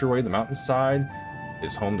 beyond the entryway, the mountainside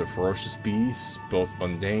is home to ferocious beasts, both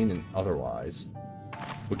mundane and otherwise.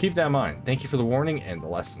 We'll keep that in mind. Thank you for the warning and the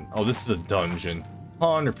lesson. Oh, this is a dungeon.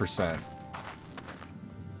 100%.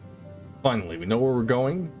 Finally, we know where we're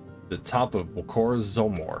going. The top of Wuk.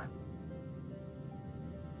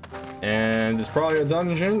 And it's probably a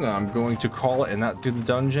dungeon. I'm going to call it and not do the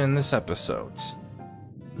dungeon in this episode.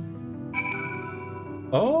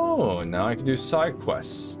 Oh, now I can do side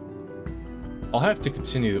quests. I'll have to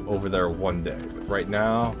continue over there one day, but right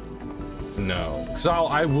now, no. Because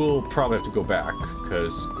I will probably have to go back,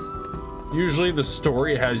 because usually the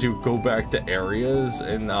story has you go back to areas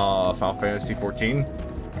in Final Fantasy 14.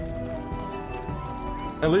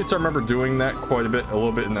 At least I remember doing that quite a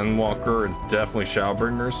little bit in Endwalker and definitely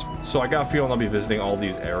Shadowbringers. So I got a feeling I'll be visiting all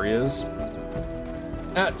these areas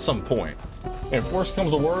at some point. And if worst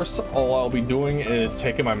comes to worst, all I'll be doing is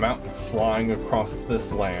taking my mount and flying across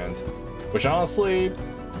this land. Which honestly,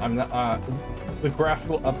 I'm not, the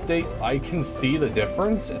graphical update, I can see the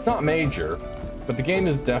difference. It's not major, but the game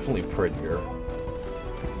is definitely prettier.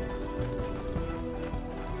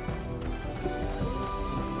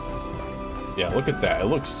 Yeah, look at that. It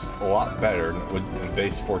looks a lot better with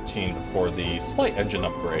base 14 before the slight engine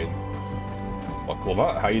upgrade. Wuk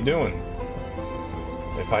Lamat, how you doing?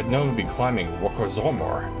 If I'd known to be climbing Wuk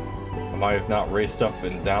I might have not raced up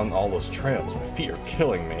and down all those trails. My feet are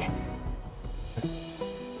killing me.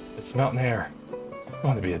 It's mountain air. It's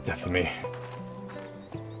going to be a death of me.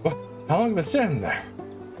 What? How long have I been standing there?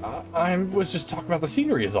 I was just talking about the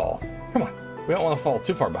scenery is all. Come on. We don't want to fall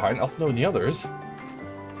too far behind. I'll know the others.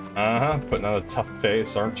 Uh-huh, putting on a tough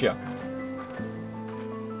face, aren't ya?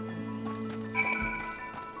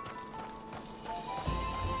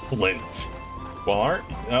 Flint. Well, aren't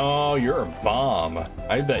you? Oh, you're a bomb.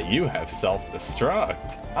 I bet you have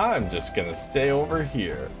self-destruct. I'm just gonna stay over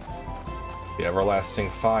here. The everlasting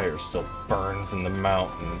fire still burns in the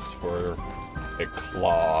mountains where it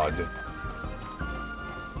clawed.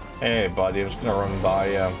 Hey, buddy, I'm just gonna run by,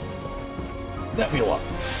 Nebula.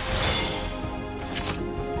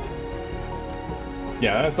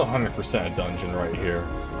 Yeah, that's 100% a dungeon right here.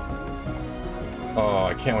 Oh,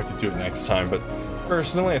 I can't wait to do it next time, but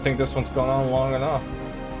personally, I think this one's gone on long enough.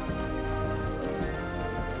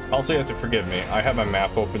 Also, you have to forgive me. I have my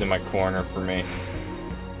map open in my corner for me.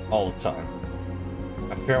 All the time.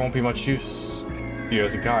 I fear I won't be much use to you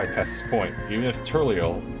as a guide past this point. Even in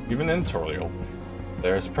Toriel,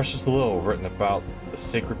 there is precious little written about the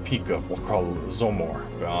sacred peak of what called Zomor,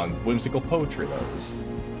 beyond whimsical poetry, that is.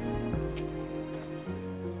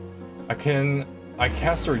 I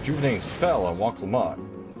cast a rejuvenating spell on Wuk Lamat.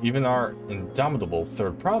 Even our indomitable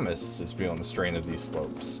third promise is feeling the strain of these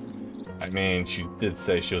slopes. I mean, she did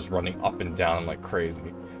say she was running up and down like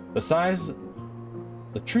crazy.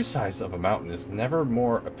 The true size of a mountain is never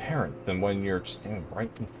more apparent than when you're standing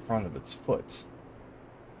right in front of its foot.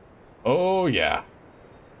 Oh, yeah.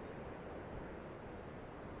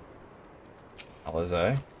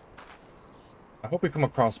 Alize. I hope we come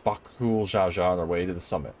across Bakul Jaja on our way to the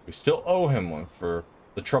summit. We still owe him one for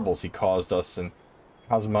the troubles he caused us in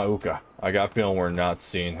Kazmauka. I got a feeling we're not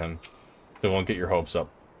seeing him, so don't get your hopes up.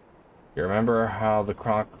 You remember how the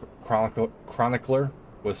chronicler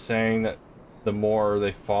was saying that the more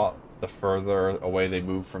they fought, the further away they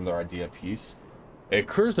moved from their idea of peace? It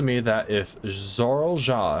occurs to me that if Zorl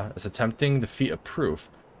Jah is attempting the feat of proof,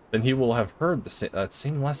 then he will have heard that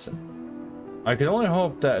same lesson. I can only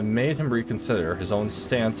hope that it made him reconsider his own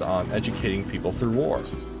stance on educating people through war.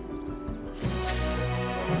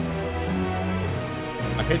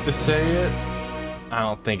 I hate to say it, I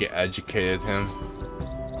don't think it educated him.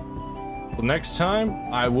 Well, next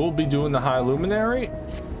time, I will be doing the High Luminary,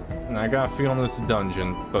 and I got a feeling it's a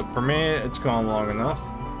dungeon, but for me, it's gone long enough.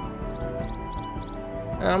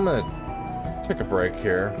 And I'm gonna take a break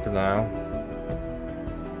here for now.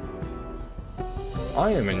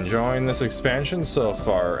 I am enjoying this expansion so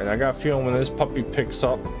far, and I got a feeling when this puppy picks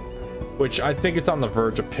up, which I think it's on the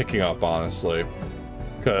verge of picking up, honestly,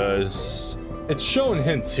 because it's showing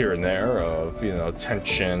hints here and there of, you know,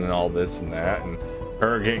 tension and all this and that, and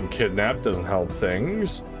her getting kidnapped doesn't help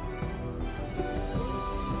things.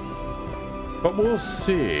 But we'll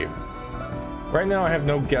see. Right now I have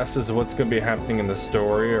no guesses of what's going to be happening in the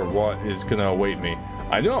story or what is going to await me.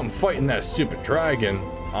 I know I'm fighting that stupid dragon.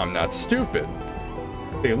 I'm not stupid.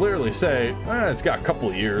 They literally say, it's got a couple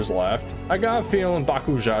of years left. I got a feeling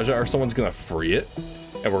Baku Jaja or someone's gonna free it,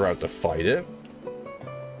 and we're gonna have to fight it.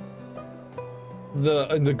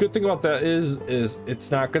 The good thing about that is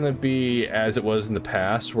it's not gonna be as it was in the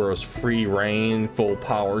past, where it was free reign, full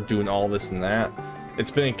power, doing all this and that.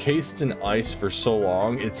 It's been encased in ice for so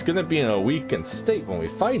long, it's gonna be in a weakened state when we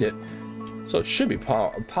fight it, so it should be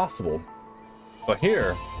possible. But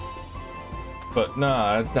here, but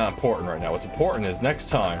nah, that's not important right now. What's important is next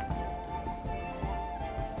time.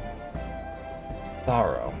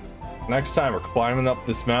 Sorrow. Next time we're climbing up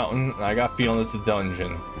this mountain, and I got a feeling it's a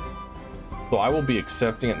dungeon. So I will be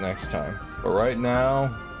accepting it next time. But right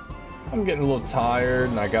now, I'm getting a little tired,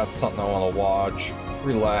 and I got something I want to watch.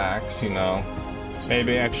 Relax, you know.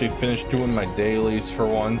 Maybe actually finish doing my dailies for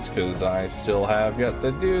once, because I still have yet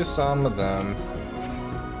to do some of them.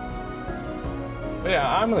 But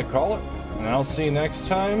yeah, I'm gonna call it. And I'll see you next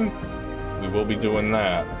time. We will be doing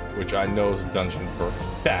that, which I know is a dungeon for a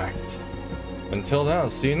fact. Until then, I'll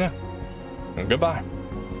see you now. And goodbye.